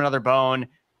Golladay, throw him another bone.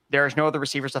 There's no other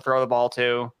receivers to throw the ball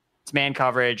to. It's man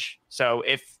coverage. So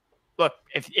if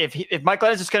Mike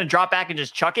Glennon's just going to drop back and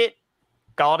just chuck it,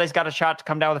 Galladay's got a shot to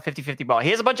come down with a 50-50 ball. He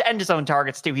has a bunch of end zone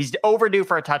targets too. He's overdue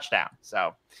for a touchdown.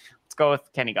 So let's go with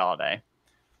Kenny Golladay.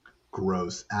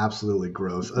 Gross, absolutely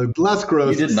gross. Less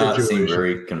gross. You did not seem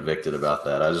very convicted about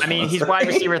that. He's wide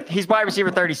receiver. He's wide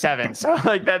receiver 37. So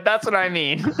that's what I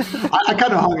mean. I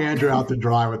kind of hung Andrew out to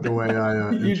dry with the way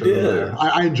I. You did.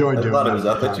 I enjoyed doing that.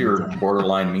 I thought you were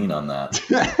borderline mean on that.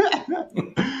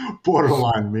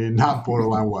 Borderline mean, not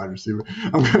borderline wide receiver.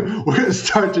 We're gonna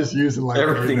start just using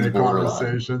everything's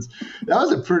conversations. That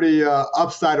was a pretty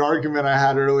upside argument I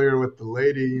had earlier with the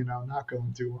lady. Not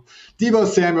going too well. Deebo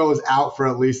Samuel is out for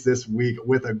at least this week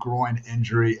with a groin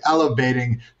injury,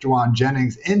 elevating Juwan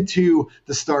Jennings into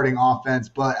the starting offense.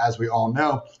 But as we all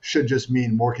know, should just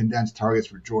mean more condensed targets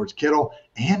for George Kittle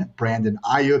and Brandon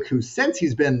Ayuk, who since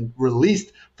he's been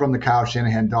released from the Kyle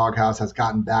Shanahan doghouse has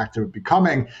gotten back to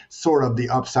becoming sort of the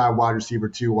upside wide receiver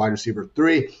 2, wide receiver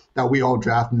 3 that we all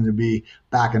drafted him to be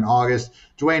back in August.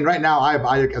 Dwayne, right now I have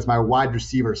Ayuk as my wide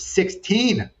receiver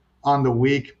 16 on the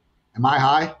week. Am I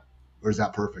high? Or is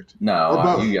that perfect? No, I've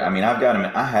got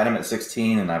him. I had him at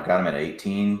 16, and I've got him at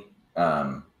 18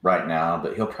 right now.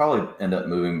 But he'll probably end up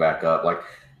moving back up.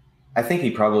 I think he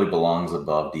probably belongs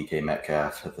above DK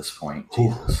Metcalf at this point.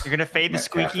 Jesus. You're gonna fade the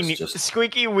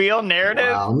squeaky wheel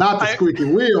narrative. Wow, not the squeaky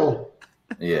wheel.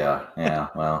 Yeah.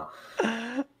 Well,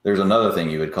 there's another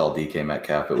thing you would call DK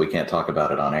Metcalf, but we can't talk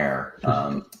about it on air.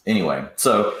 Anyway,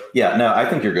 so I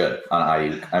think you're good on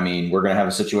Ayuk. I mean, we're going to have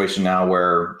a situation now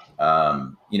where,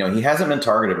 he hasn't been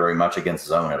targeted very much against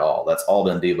zone at all. That's all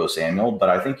been Deebo Samuel, but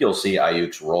I think you'll see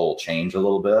Ayuk's role change a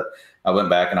little bit. I went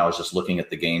back and I was just looking at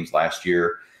the games last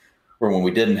year where when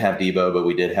we didn't have Deebo, but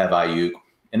we did have Ayuk.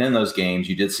 And in those games,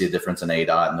 you did see a difference in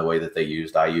ADOT and the way that they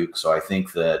used Ayuk. So I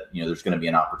think that, there's going to be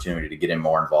an opportunity to get him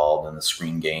more involved in the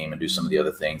screen game and do some of the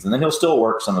other things. And then he'll still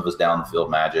work some of his down the field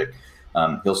magic.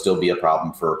 He'll still be a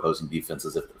problem for opposing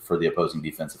defenses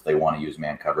if they want to use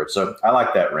man coverage. So I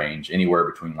like that range, anywhere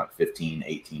between 15,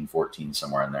 18, 14,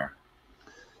 somewhere in there.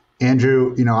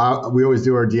 Andrew, we always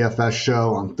do our DFS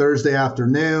show on Thursday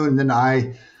afternoon. And then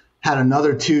I had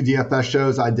another 2 DFS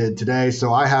shows I did today.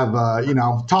 So I have,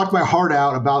 talked my heart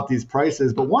out about these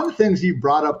prices. But one of the things you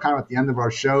brought up kind of at the end of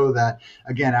our show that,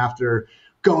 again, after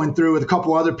going through with a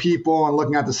couple other people and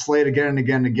looking at the slate again and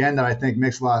again and again, that I think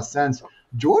makes a lot of sense.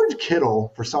 George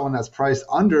Kittle, for someone that's priced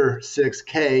under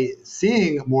 $6K,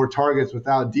 seeing more targets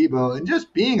without Deebo and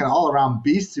just being an all-around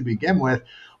beast to begin with,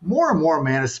 more and more,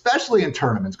 man, especially in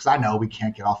tournaments, because I know we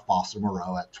can't get off Foster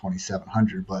Moreau at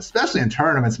 2,700, but especially in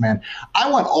tournaments, man, I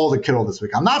want all the Kittle this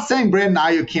week. I'm not saying Brandon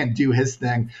Ayuk can't do his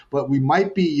thing, but we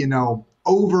might be,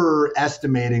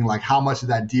 overestimating how much of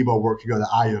that Deebo work could go to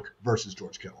Ayuk versus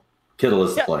George Kittle. Kittle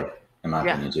is the play, in my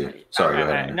opinion, too. Sorry, go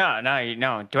ahead. No,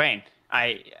 Dwayne.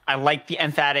 I like the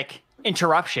emphatic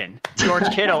interruption. George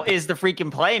Kittle is the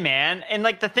freaking play, man. And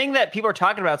the thing that people are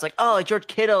talking about, it's George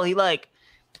Kittle,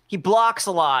 he blocks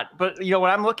a lot. But when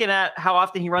I'm looking at how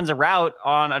often he runs a route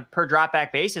on a per drop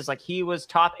back basis, he was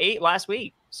top 8 last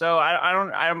week. So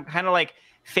I'm kind of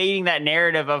fading that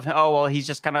narrative of, oh, well, he's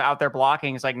just kind of out there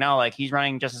blocking. It's like, no, like he's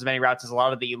running just as many routes as a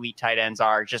lot of the elite tight ends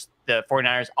are. Just the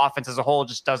 49ers offense as a whole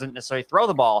just doesn't necessarily throw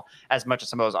the ball as much as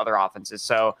some of those other offenses.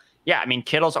 So yeah, I mean,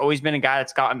 Kittle's always been a guy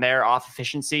that's gotten there off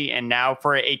efficiency. And now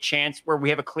for a chance where we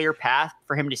have a clear path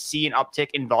for him to see an uptick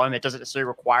in volume that doesn't necessarily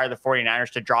require the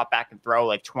 49ers to drop back and throw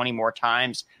like 20 more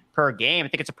times per game. I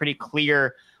think it's a pretty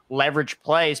clear leverage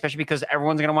play, especially because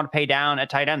everyone's going to want to pay down at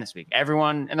tight end this week.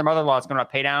 Everyone and their mother-in-law is going to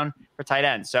pay down for tight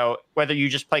end. So whether you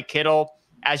just play Kittle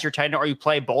as your tight end or you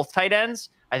play both tight ends,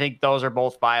 I think those are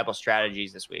both viable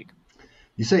strategies this week.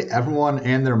 You say everyone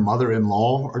and their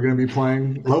mother-in-law are going to be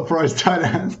playing low-price tight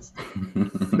ends?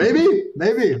 Maybe.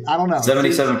 I don't know.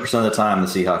 77% of the time, the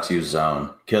Seahawks use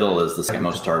zone. Kittle is the second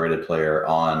most targeted player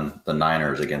on the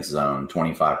Niners against zone,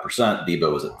 25%.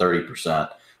 Debo was at 30%.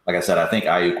 Like I said, I think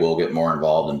Ayuk will get more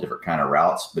involved in different kind of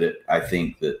routes, but I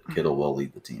think that Kittle will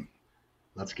lead the team.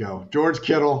 Let's go. George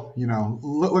Kittle,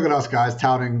 look at us guys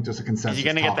touting just a consensus. Is he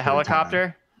going to get the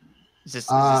helicopter?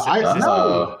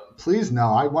 No, please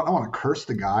no. I want to curse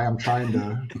the guy. I'm trying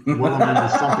to will him into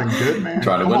something good, man.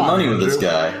 Trying to win money with this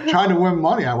guy. Trying to win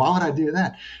money. Why would I do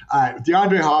that?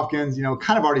 DeAndre Hopkins,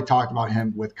 kind of already talked about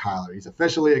him with Kyler. He's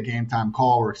officially a game time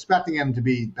call. We're expecting him to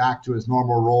be back to his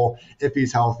normal role if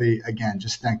he's healthy. Again,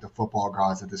 just thank the football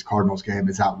gods that this Cardinals game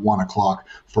is at 1:00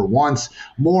 for once.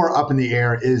 More up in the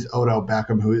air is Odell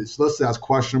Beckham, who is listed as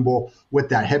questionable with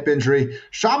that hip injury.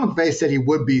 Sean McVay said he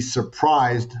would be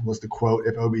surprised, was the quote,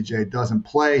 if OBJ doesn't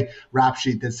play. Rap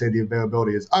Sheet did say the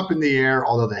availability is up in the air,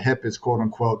 although the hip is, quote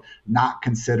unquote, not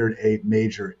considered a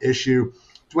major issue.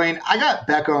 Dwayne, I got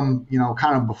Beckham,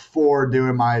 kind of before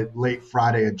doing my late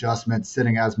Friday adjustment,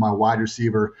 sitting as my wide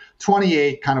receiver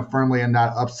 28, kind of firmly in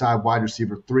that upside wide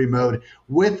receiver 3 mode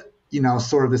with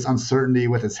sort of this uncertainty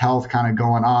with his health kind of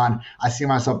going on. I see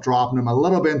myself dropping him a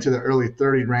little bit into the early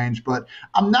 30 range, but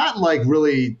I'm not like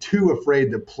really too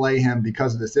afraid to play him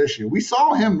because of this issue. We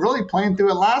saw him really playing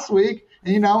through it last week,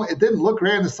 and it didn't look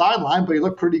great on the sideline, but he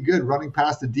looked pretty good running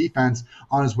past the defense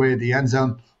on his way to the end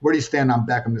zone. Where do you stand on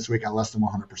Beckham this week at less than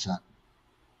 100%?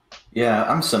 Yeah,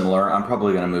 I'm similar. I'm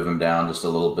probably going to move him down just a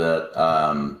little bit.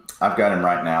 I've got him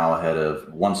right now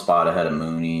one spot ahead of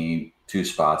Mooney, 2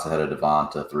 spots ahead of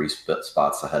Devonta, 3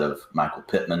 spots ahead of Michael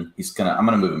Pittman. I'm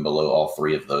going to move him below all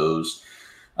 3 of those.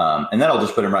 And then I'll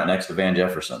just put him right next to Van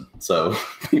Jefferson. So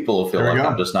people will feel like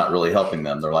I'm just not really helping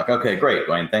them. They're like, okay, great,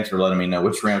 Dwayne, thanks for letting me know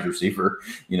which Rams receiver,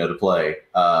 to play.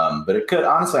 But it could,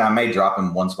 honestly, I may drop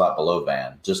him 1 spot below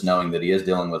Van, just knowing that he is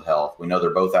dealing with health. We know they're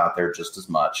both out there just as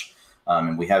much.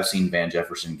 And we have seen Van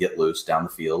Jefferson get loose down the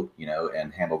field,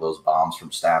 and handle those bombs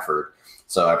from Stafford.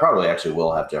 So I probably actually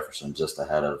will have Jefferson just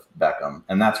ahead of Beckham,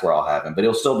 and that's where I'll have him. But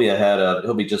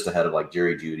he'll be just ahead of like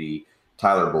Jerry Jeudy,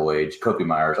 Tyler Boyd, Kobe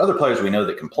Myers, other players we know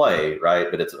that can play,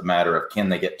 right? But it's a matter of can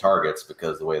they get targets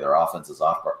because the way their offenses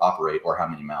operate or how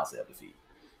many mouths they have to feed.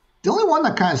 The only one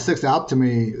that kind of sticks out to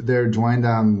me there, Dwayne,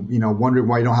 wondering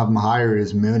why you don't have him higher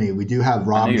is Mooney. We do have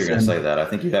Robinson. I knew you were going to say that. I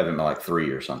think you have him at like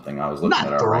 3 or something. I was looking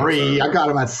at our 3. I got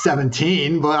him at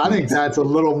 17, but I think that's a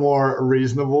little more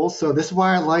reasonable. So this is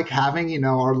why I like having,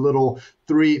 our little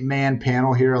 3-man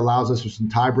panel here allows us for some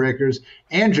tiebreakers.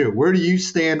 Andrew, where do you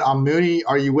stand on Mooney?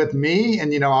 Are you with me?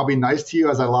 And, I'll be nice to you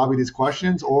as I lobby these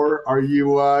questions, or are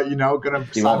you, going to?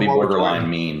 You won't be borderline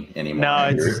mean anymore.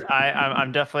 No,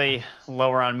 I'm definitely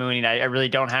lower on Mooney. I really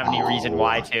don't have any reason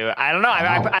why to. I don't know.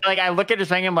 I look at his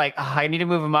thing. I'm like, I need to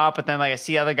move him up, but then I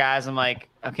see other guys. I'm like,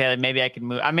 okay, maybe I can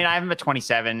move. I mean, I have him at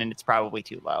 27, and it's probably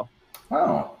too low.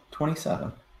 Oh,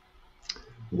 27.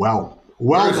 Well,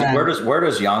 where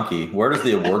does Yankee? Where does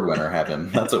the award winner have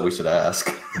him? That's what we should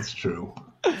ask. That's true.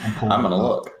 I'm gonna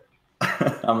look.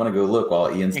 I'm gonna go look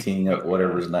while Ian's teeing up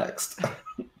whatever's next.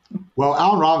 Well,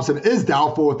 Allen Robinson is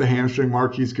doubtful with the hamstring.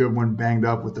 Marquise Goodwin banged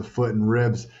up with the foot and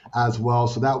ribs as well.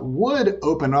 So that would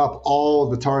open up all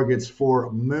the targets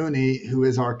for Mooney, who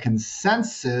is our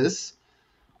consensus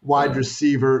wide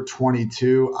receiver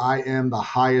 22. I am the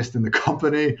highest in the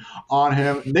company on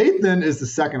him. Nathan is the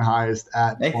second highest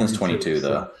at Nathan's 22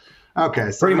 though.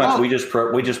 Okay, so pretty much we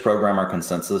just program our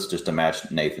consensus just to match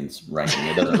Nathan's ranking.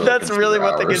 It doesn't really That's really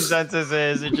what the consensus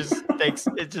is. It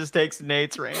just takes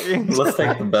Nate's ranking. Let's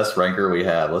take the best ranker we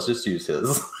have. Let's just use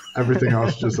his. Everything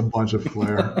else just a bunch of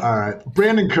flair. All right.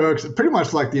 Brandon Cooks, pretty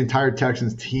much like the entire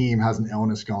Texans team has an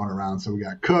illness going around. So we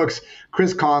got Cooks,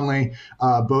 Chris Conley,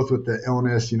 both with the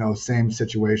illness, same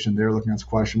situation. They're looking as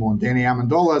questionable. And Danny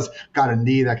Amendola's got a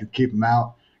knee that could keep him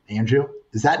out. Andrew,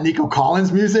 is that Nico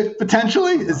Collins music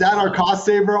potentially? Is that our cost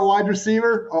saver at wide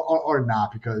receiver or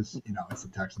not? Because, it's the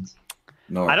Texans.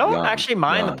 No, I don't actually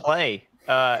mind the play.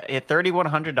 At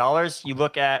 $3,100, you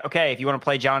look at, okay, if you want to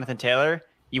play Jonathan Taylor,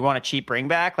 you want a cheap bring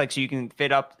back, like, so you can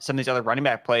fit up some of these other running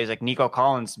back plays, like Nico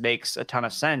Collins makes a ton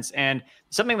of sense. And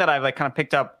something that I've like kind of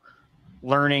picked up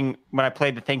learning when I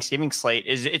played the Thanksgiving slate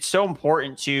is it's so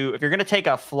important to, if you're going to take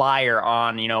a flyer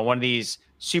on, you know, one of these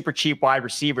super cheap wide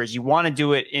receivers, you want to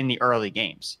do it in the early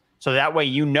games. So that way,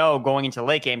 you know, going into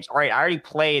late games, all right, I already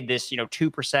played this, you know,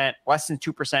 2%, less than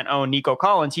 2% owned Nico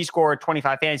Collins. He scored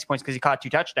 25 fantasy points because he caught 2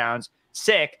 touchdowns.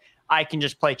 Sick. I can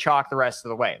just play chalk the rest of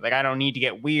the way. Like, I don't need to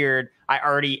get weird. I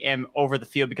already am over the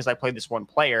field because I played this one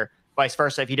player. Vice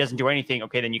versa, if he doesn't do anything,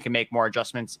 okay, then you can make more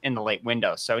adjustments in the late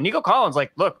window. So Nico Collins,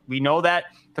 like, look, we know that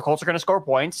the Colts are going to score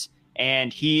points,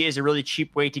 and he is a really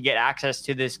cheap way to get access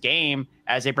to this game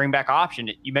as a bring back option.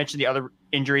 You mentioned the other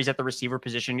injuries at the receiver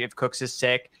position. If Cooks is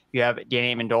sick, you have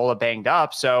Danny Amendola banged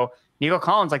up. So Nico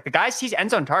Collins, like, the guy sees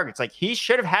end zone targets. Like, he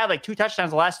should have had like 2 touchdowns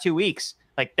the last 2 weeks.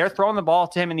 Like, they're throwing the ball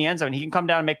to him in the end zone. He can come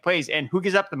down and make plays. And who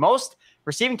gives up the most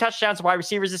receiving touchdowns to wide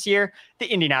receivers this year? The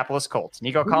Indianapolis Colts.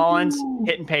 Nico Collins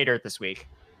hitting pay dirt this week.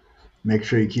 Make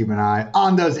sure you keep an eye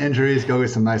on those injuries. Go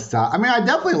get some nice stuff. I mean, I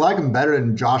definitely like him better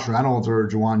than Josh Reynolds or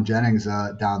Juwan Jennings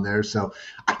down there. So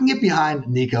I can get behind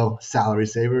Nico, salary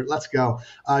saver. Let's go.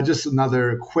 Just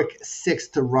another quick 6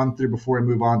 to run through before we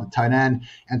move on to tight end.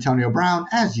 Antonio Brown,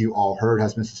 as you all heard,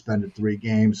 has been suspended 3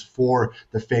 games for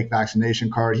the fake vaccination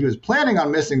card. He was planning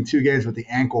on missing 2 games with the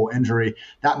ankle injury.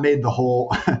 That made the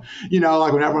whole, you know,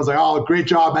 like when everyone's like, oh, great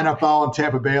job, NFL and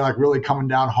Tampa Bay, like really coming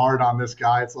down hard on this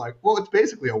guy. It's like, well, it's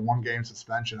basically a 1-game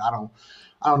suspension. I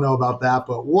don't know about that,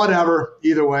 but whatever.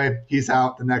 Either way, he's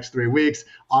out the next 3 weeks.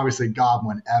 Obviously,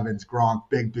 Godwin, Evans, Gronk,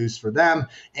 big boost for them.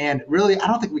 And really, I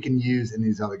don't think we can use any of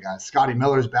these other guys. Scotty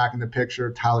Miller's back in the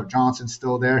picture. Tyler Johnson's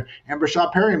still there. And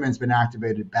Brashad Perryman's been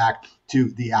activated back to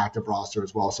the active roster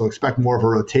as well. So expect more of a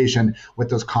rotation with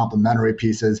those complementary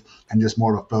pieces and just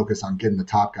more of a focus on getting the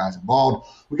top guys involved.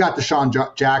 We got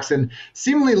Deshaun Jackson,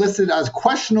 seemingly listed as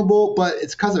questionable, but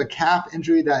it's because of a calf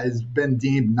injury that has been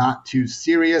deemed not too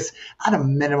serious. At a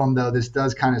minimum, though, this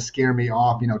does kind of scare me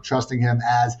off, you know, trusting him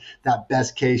as that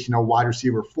best case, you know, wide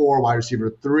receiver 4, wide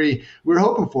receiver 3 we were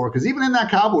hoping for, because even in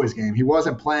that Cowboys game, he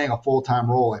wasn't playing a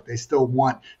full-time role. Like, they still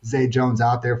want Zay Jones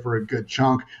out there for a good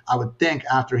chunk. I would think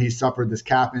after he suffered this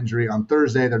calf injury on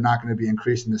Thursday, they're not going to be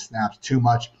increasing the snaps too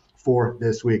much for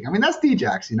this week. I mean, that's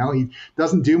Djax, you know, he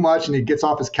doesn't do much and he gets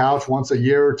off his couch once a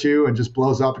year or two and just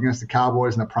blows up against the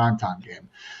Cowboys in a primetime game.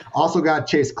 Also got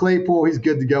Chase Claypool. He's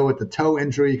good to go with the toe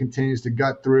injury. He continues to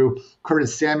gut through.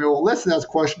 Curtis Samuel listed as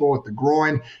questionable with the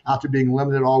groin after being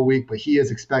limited all week, but he is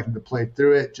expected to play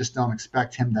through it. Just don't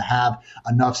expect him to have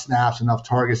enough snaps, enough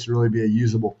targets to really be a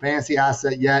usable fantasy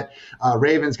asset yet.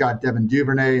 Ravens got Devin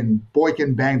Duvernay and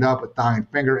Boykin banged up with thigh and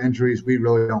finger injuries. We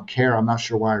really don't care. I'm not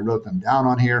sure why I wrote them down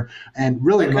on here. And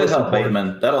really, that could help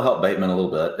Bateman. That'll help Bateman a little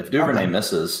bit. If Duvernay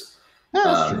misses,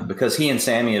 because he and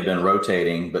Sammy have been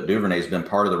rotating, but Duvernay's been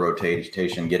part of the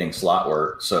rotation getting slot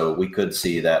work. So we could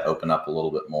see that open up a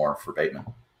little bit more for Bateman.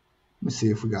 Let me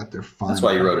see if we got their fun. That's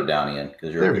why you wrote it down, Ian,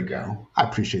 because you're there. A good We go. guy. I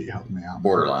appreciate you helping me out.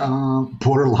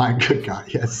 Borderline good guy.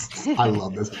 Yes, I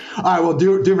love this. All right, well,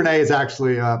 Duvernay is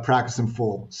actually practicing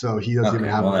full, so he doesn't even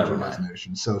have a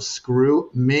designation. So screw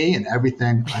me and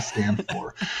everything I stand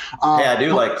for. Hey, I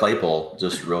do like Claypool.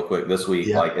 Just real quick this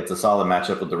week, like it's a solid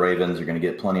matchup with the Ravens. You're going to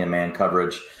get plenty of man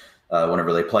coverage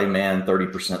whenever they play man.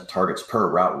 30% targets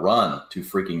per route run to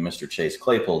freaking Mr. Chase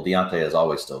Claypool. Deontay is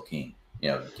always still king. You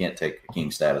know, you can't take a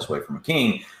king status away from a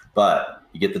king, but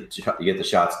you get the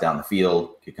shots down the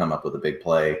field. You come up with a big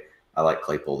play. I like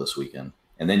Claypool this weekend,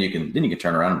 and then you can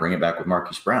turn around and bring it back with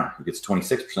Marquise Brown, who gets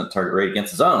 26% target rate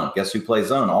against zone. Guess who plays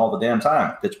zone all the damn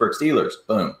time? Pittsburgh Steelers.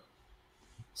 Boom.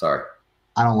 Sorry,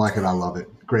 I don't like it. I love it.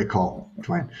 Great call,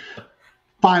 Dwayne.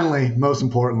 Finally, most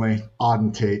importantly,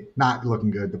 Auden Tate not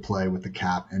looking good to play with the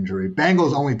calf injury.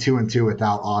 Bengals only 2-2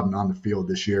 without Auden on the field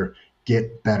this year.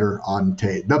 Get better Auden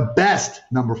Tate, the best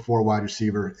number 4 wide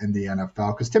receiver in the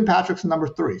NFL, because Tim Patrick's number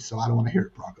 3, so I don't want to hear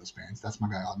it, Broncos fans. That's my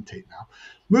guy Auden Tate now.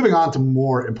 Moving on to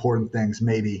more important things,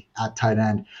 maybe at tight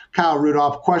end. Kyle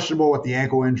Rudolph, questionable with the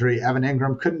ankle injury. Evan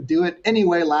Ingram couldn't do it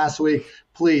anyway last week.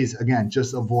 Please, again,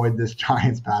 just avoid this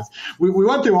Giants pass. We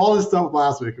went through all this stuff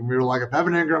last week, and we were like, if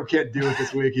Evan Ingram can't do it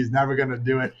this week, he's never going to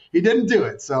do it. He didn't do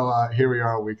it. So here we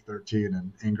are, week 13,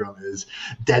 and Ingram is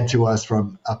dead to us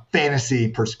from a fantasy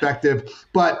perspective.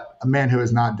 But a man who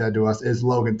is not dead to us is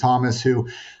Logan Thomas, who,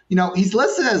 you know, he's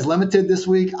listed as limited this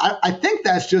week. I think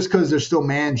that's just because they're still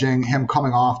managing him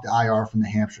coming off the IR from the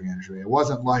hamstring injury. It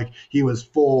wasn't like he was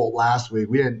full last week.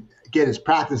 We didn't get his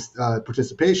practice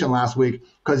participation last week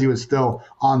because he was still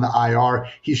on the IR.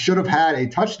 He should have had a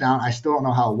touchdown. I still don't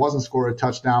know how it wasn't scored a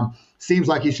touchdown. Seems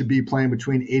like he should be playing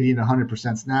between 80 and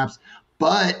 100% snaps.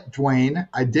 But, Dwayne,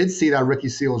 I did see that Ricky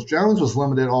Seals-Jones was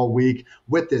limited all week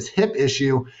with this hip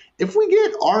issue. If we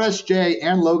get RSJ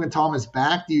and Logan Thomas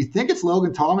back, do you think it's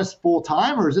Logan Thomas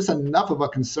full-time, or is this enough of a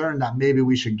concern that maybe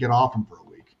we should get off him for a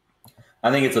week? I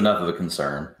think it's enough of a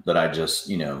concern that I just,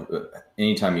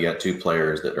 anytime you got two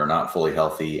players that are not fully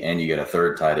healthy and you get a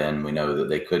third tight end, we know that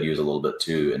they could use a little bit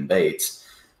too in Bates.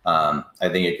 I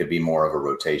think it could be more of a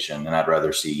rotation, and I'd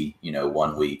rather see,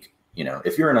 1 week.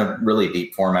 If you're in a really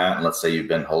deep format, and let's say you've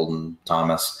been holding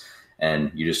Thomas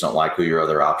and you just don't like who your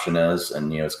other option is,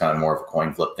 and, it's kind of more of a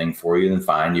coin flip thing for you, then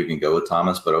fine, you can go with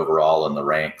Thomas. But overall in the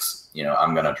ranks,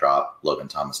 I'm going to drop Logan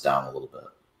Thomas down a little bit.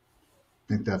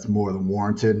 I think that's more than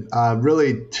warranted.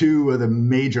 Really, two of the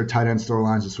major tight end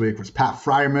storylines this week was Pat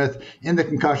Freiermuth in the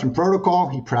concussion protocol.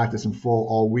 He practiced in full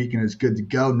all week and is good to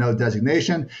go, no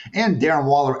designation. And Darren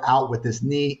Waller out with this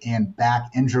knee and back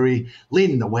injury,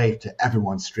 leading the way to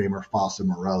everyone's streamer, Foster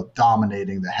Moreau,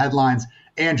 dominating the headlines.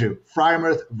 Andrew,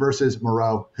 Freiermuth versus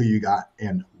Moreau, who you got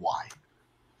and why?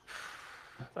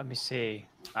 Let me see.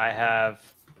 I have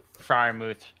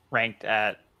Freiermuth ranked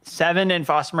at 7 and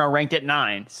Foster Moreau ranked at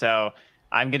 9. So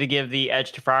I'm going to give the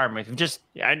edge to Freiermuth.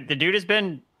 The dude has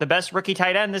been the best rookie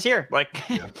tight end this year.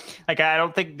 I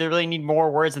don't think they really need more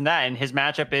words than that. And his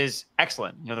matchup is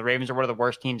excellent. The Ravens are one of the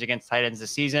worst teams against tight ends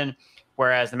this season,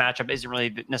 whereas the matchup isn't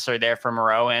really necessarily there for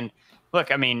Moreau. And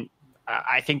look,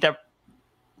 I think that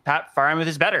Pat Freiermuth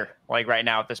is better right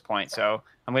now at this point. So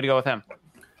I'm going to go with him.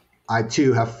 I,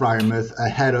 too, have Freiermuth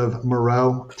ahead of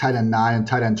Moreau, tight end 9 and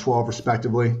tight end 12,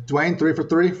 respectively. Dwayne, 3 for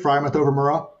 3, Freiermuth over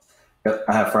Moreau? Yep,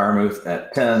 I have Freiermuth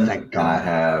at 10, and I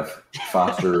have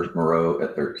Foster Moreau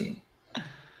at 13.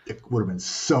 It would have been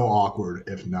so awkward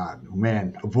if not.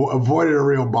 Man, avoided a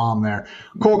real bomb there.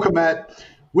 Cole Kmet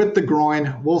with the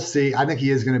groin, we'll see. I think he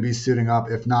is going to be suiting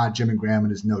up. If not, Jimmy Graham and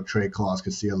his no trade clause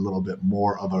could see a little bit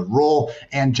more of a role.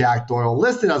 And Jack Doyle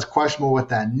listed as questionable with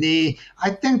that knee. I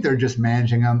think they're just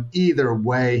managing him. Either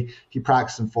way, he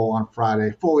practiced in full on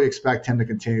Friday. Fully expect him to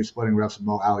continue splitting reps with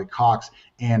Mo Alie-Cox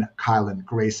and Kylan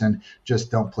Grayson.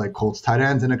 Just don't play Colts tight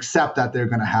ends and accept that they're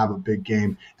going to have a big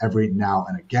game every now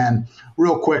and again.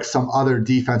 Real quick, some other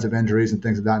defensive injuries and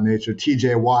things of that nature.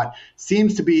 TJ Watt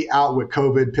seems to be out with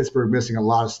COVID. Pittsburgh missing a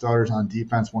lot of starters on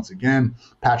defense once again.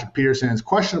 Patrick Peterson is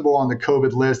questionable on the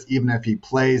COVID list. Even if he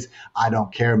plays, I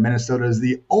don't care. Minnesota is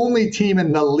the only team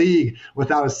in the league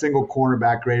without a single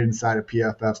cornerback graded inside of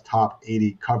PFF's top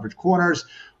 80 coverage corners.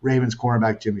 Ravens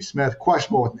cornerback Jimmy Smith,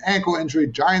 questionable with an ankle injury.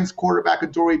 Giants quarterback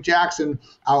Adoree Jackson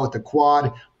out with the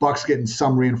quad. Bucks getting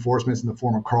some reinforcements in the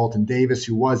form of Carlton Davis,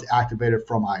 who was activated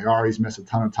from IR. He's missed a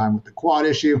ton of time with the quad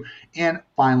issue. And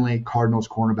finally, Cardinals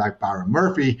cornerback Byron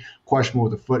Murphy, questionable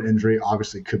with a foot injury.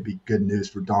 Obviously could be good news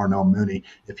for Darnell Mooney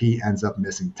if he ends up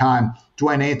missing time.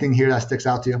 Dwayne, anything here that sticks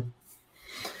out to you?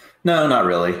 No, not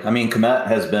really. Kmet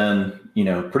has been,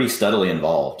 pretty steadily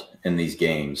involved in these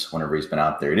games whenever he's been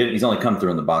out there. He's only come through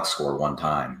in the box score one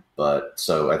time. But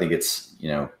so I think it's,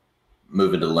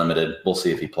 moving to limited. We'll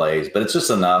see if he plays. But it's just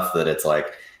enough that it's I'm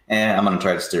going to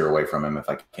try to steer away from him if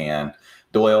I can.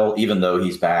 Doyle, even though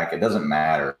he's back, it doesn't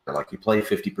matter. He played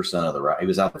 50% of the route. He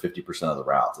was out for 50% of the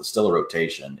routes. It's still a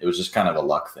rotation. It was just kind of a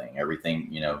luck thing.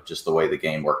 Everything, just the way the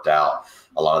game worked out.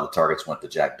 A lot of the targets went to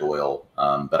Jack Doyle.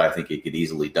 But I think he could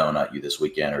easily donut you this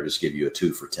weekend or just give you a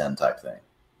 2 for 10 type thing.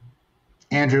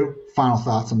 Andrew, final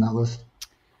thoughts on that list?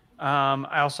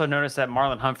 I also noticed that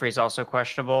Marlon Humphrey is also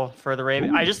questionable for the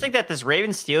Ravens. I just think that this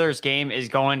Ravens-Steelers game is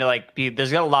going to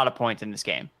there's got a lot of points in this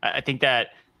game. I think that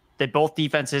both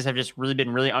defenses have just really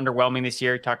been really underwhelming this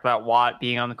year. Talked about Watt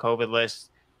being on the COVID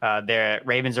list. Their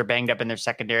Ravens are banged up in their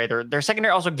secondary. Their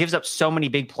secondary also gives up so many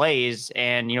big plays.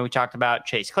 And, we talked about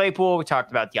Chase Claypool. We talked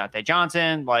about Deontay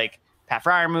Johnson, Pat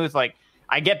Freiermuth.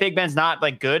 I get Big Ben's not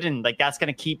good. And that's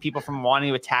going to keep people from wanting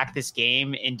to attack this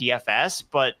game in DFS.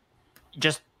 But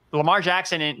just Lamar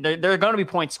Jackson, and there are going to be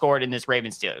points scored in this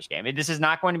Ravens-Steelers game. This is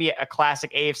not going to be a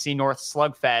classic AFC North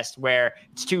slugfest where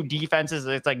it's two defenses.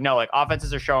 It's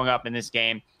offenses are showing up in this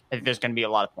game. I think there's going to be a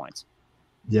lot of points.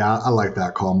 Yeah, I like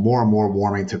that call. More and more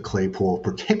warming to Claypool,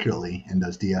 particularly in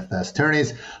those DFS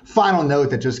tourneys. Final note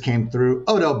that just came through.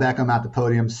 Odell Beckham at the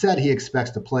podium said he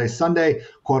expects to play Sunday,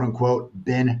 quote unquote,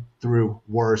 been through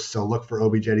worse. So look for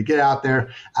OBJ to get out there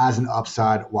as an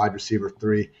upside wide receiver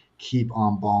 3. Keep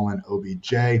on balling,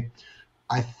 OBJ.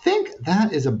 I think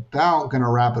that is about going to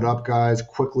wrap it up, guys.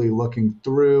 Quickly looking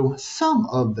through some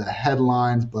of the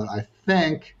headlines, but I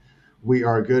think we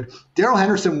are good. Darrell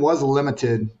Henderson was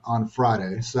limited on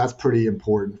Friday, so that's pretty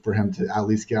important for him to at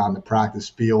least get on the practice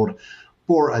field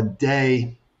for a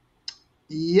day.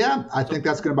 Yeah, I think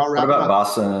that's going to about wrap it up. What about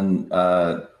Boston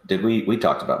Did we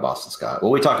talked about Boston Scott?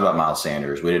 Well, we talked about Miles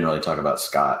Sanders. We didn't really talk about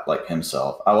Scott like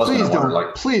himself. I was going to wonder,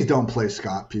 like, please don't play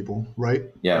Scott, people. Right?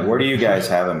 Yeah. Where do you guys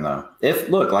have him though? If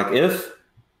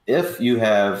you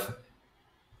have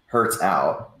Hurts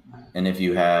out and if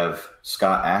you have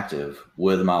Scott active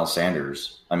with Miles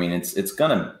Sanders, I mean, it's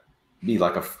going to be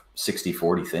like a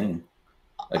 60-40 thing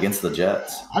against the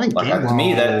Jets. I think to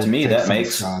me that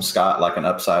makes Scott like an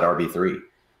upside RB3.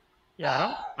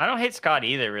 Yeah, I don't hate Scott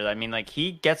either, really. I mean, like,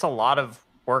 he gets a lot of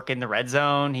work in the red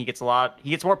zone. He gets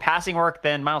more passing work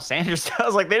than Miles Sanders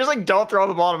does. Like, they just like don't throw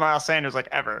the ball to Miles Sanders like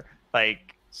ever.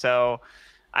 Like, so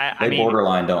I mean,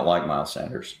 borderline don't like Miles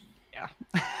Sanders. Yeah.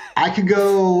 I could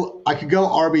go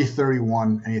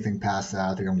RB31. Anything past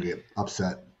that, I think I'm gonna get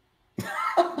upset.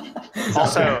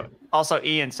 Also,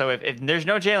 Ian. So if there's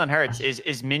no Jalen Hurts,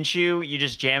 is Minshew? You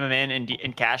just jam him in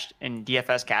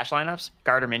DFS cash lineups?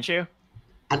 Gardner Minshew?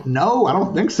 No, I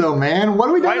don't think so, man. What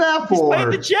are we doing that for? He's playing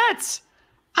the Jets.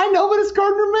 I know, but it's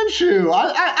Gardner Minshew.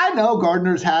 I know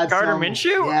Gardner's had Gardner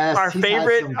Minshew, yes, our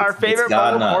favorite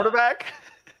mobile quarterback.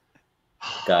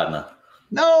 Gardner.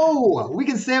 No, we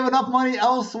can save enough money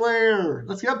elsewhere.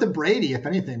 Let's get up to Brady, if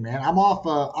anything, man. I'm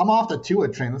off the Tua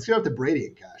train. Let's get up to Brady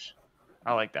in cash.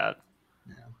 I like that.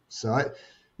 Yeah. So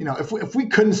if we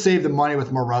couldn't save the money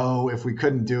with Moreau, if we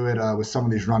couldn't do it with some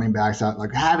of these running backs,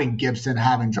 like having Gibson,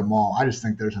 having Jamal, I just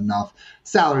think there's enough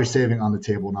salary saving on the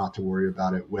table not to worry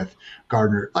about it with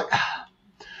Gardner. Like,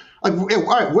 all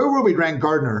right, where will we rank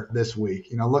Gardner this week?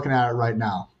 Looking at it right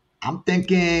now, I'm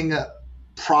thinking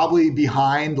probably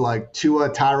behind like Tua,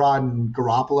 Tyrod, and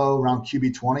Garoppolo around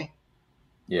QB 20.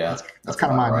 Yeah, that's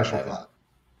kind of my initial thought.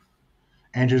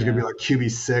 Andrew's gonna be like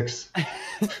QB 6.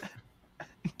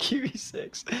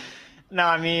 QB6. No,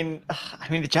 I mean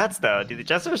the Jets though, dude. The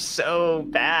Jets are so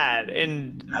bad.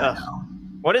 And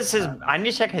what is his? I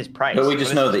need to check his price. But we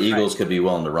just know the Eagles could be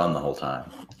willing to run the whole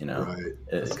time,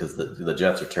 because the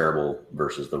Jets are terrible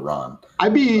versus the run. I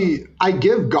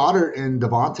give Goddard and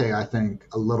Devontae, I think,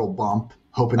 a little bump,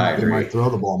 hoping that they might throw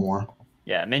the ball more.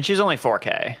 Yeah, Minshew's only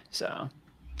 4K, so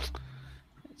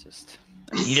it's just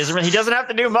he doesn't have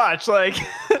to do much, like.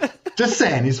 Just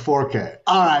saying, he's 4K.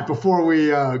 All right, before we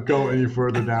go any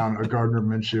further down a Gardner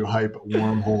Minshew hype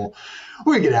wormhole,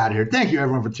 we get out of here. Thank you,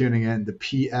 everyone, for tuning in to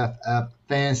PFF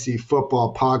Fantasy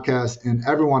Football Podcast. And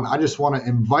everyone, I just want to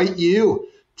invite you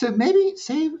to maybe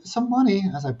save some money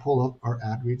as I pull up our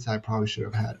ad reads I probably should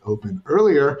have had open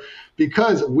earlier,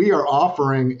 because we are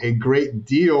offering a great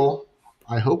deal.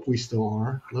 I hope we still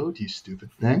are. Load, you stupid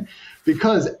thing.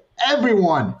 Because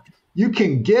everyone, you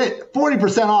can get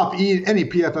 40% off any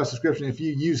PFF subscription if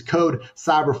you use code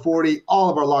CYBER40. All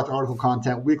of our locked article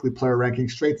content, weekly player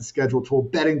rankings, straight to schedule tool,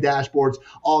 betting dashboards,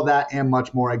 all that and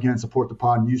much more. Again, support the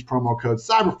pod and use promo code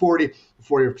CYBER40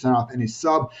 for 40% off any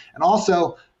sub. And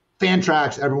also,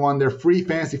 Fantrax, everyone, their free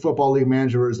fantasy football league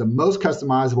manager is the most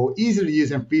customizable, easy to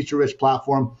use, and feature-rich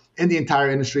platform in the entire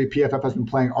industry. PFF has been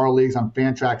playing our leagues on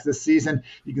Fantrax this season.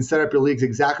 You can set up your leagues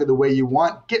exactly the way you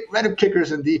want. Get rid of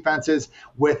kickers and defenses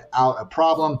without a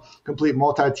problem. Complete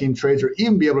multi-team trades, or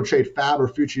even be able to trade fab or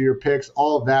future year picks.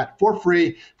 All of that for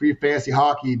free for you fantasy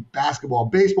hockey, basketball,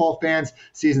 baseball fans.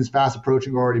 Season's fast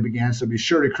approaching, already began, so be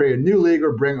sure to create a new league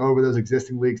or bring over those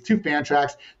existing leagues to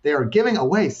Fantrax. They are giving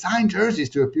away signed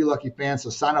jerseys to a few lucky fans, so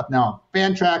sign up now at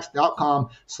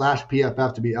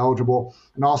fantrax.com/PFF to be eligible.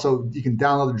 And also, you can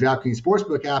download the DraftKings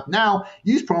Sportsbook app now.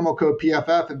 Use promo code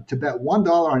PFF to bet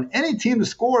 $1 on any team to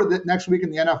score next week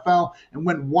in the NFL and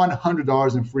win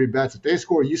 $100 in free bets. If they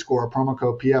score, you score. Promo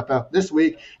code PFF this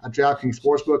week at DraftKings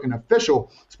Sportsbook, an official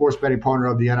sports betting partner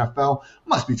of the NFL.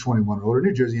 Must be 21 or older.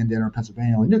 New Jersey, Indiana, or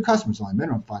Pennsylvania. Only new customers only.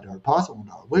 Minimum $5 deposit,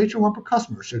 $1 wager, one per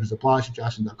customer. Restrictions apply. See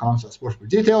Jackson.com/sports for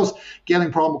details.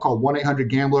 Gambling problem, call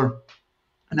 1-800-GAMBLER.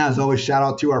 And as always, shout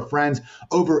out to our friends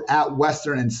over at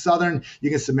Western and Southern. You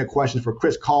can submit questions for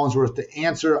Chris Collinsworth to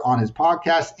answer on his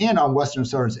podcast and on Western and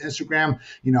Southern's Instagram.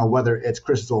 Whether it's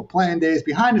Chris's old playing days,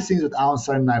 behind the scenes with Allen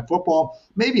Sunday Night Football,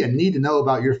 maybe a need to know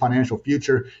about your financial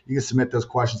future. You can submit those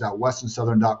questions at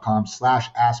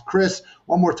westernsouthern.com/askchris.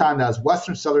 One more time, that's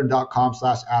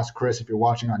westernsouthern.com/askchris. If you're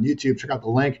watching on YouTube, check out the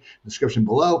link in the description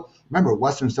below. Remember,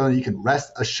 Western Southern, you can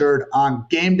rest assured on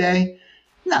game day.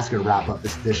 And that's going to wrap up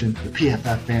this edition of the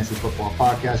PFF Fantasy Football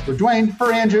Podcast. For Dwayne,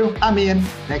 for Andrew, I'm Ian.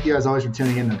 Thank you as always for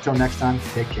tuning in. Until next time,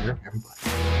 take care, everybody.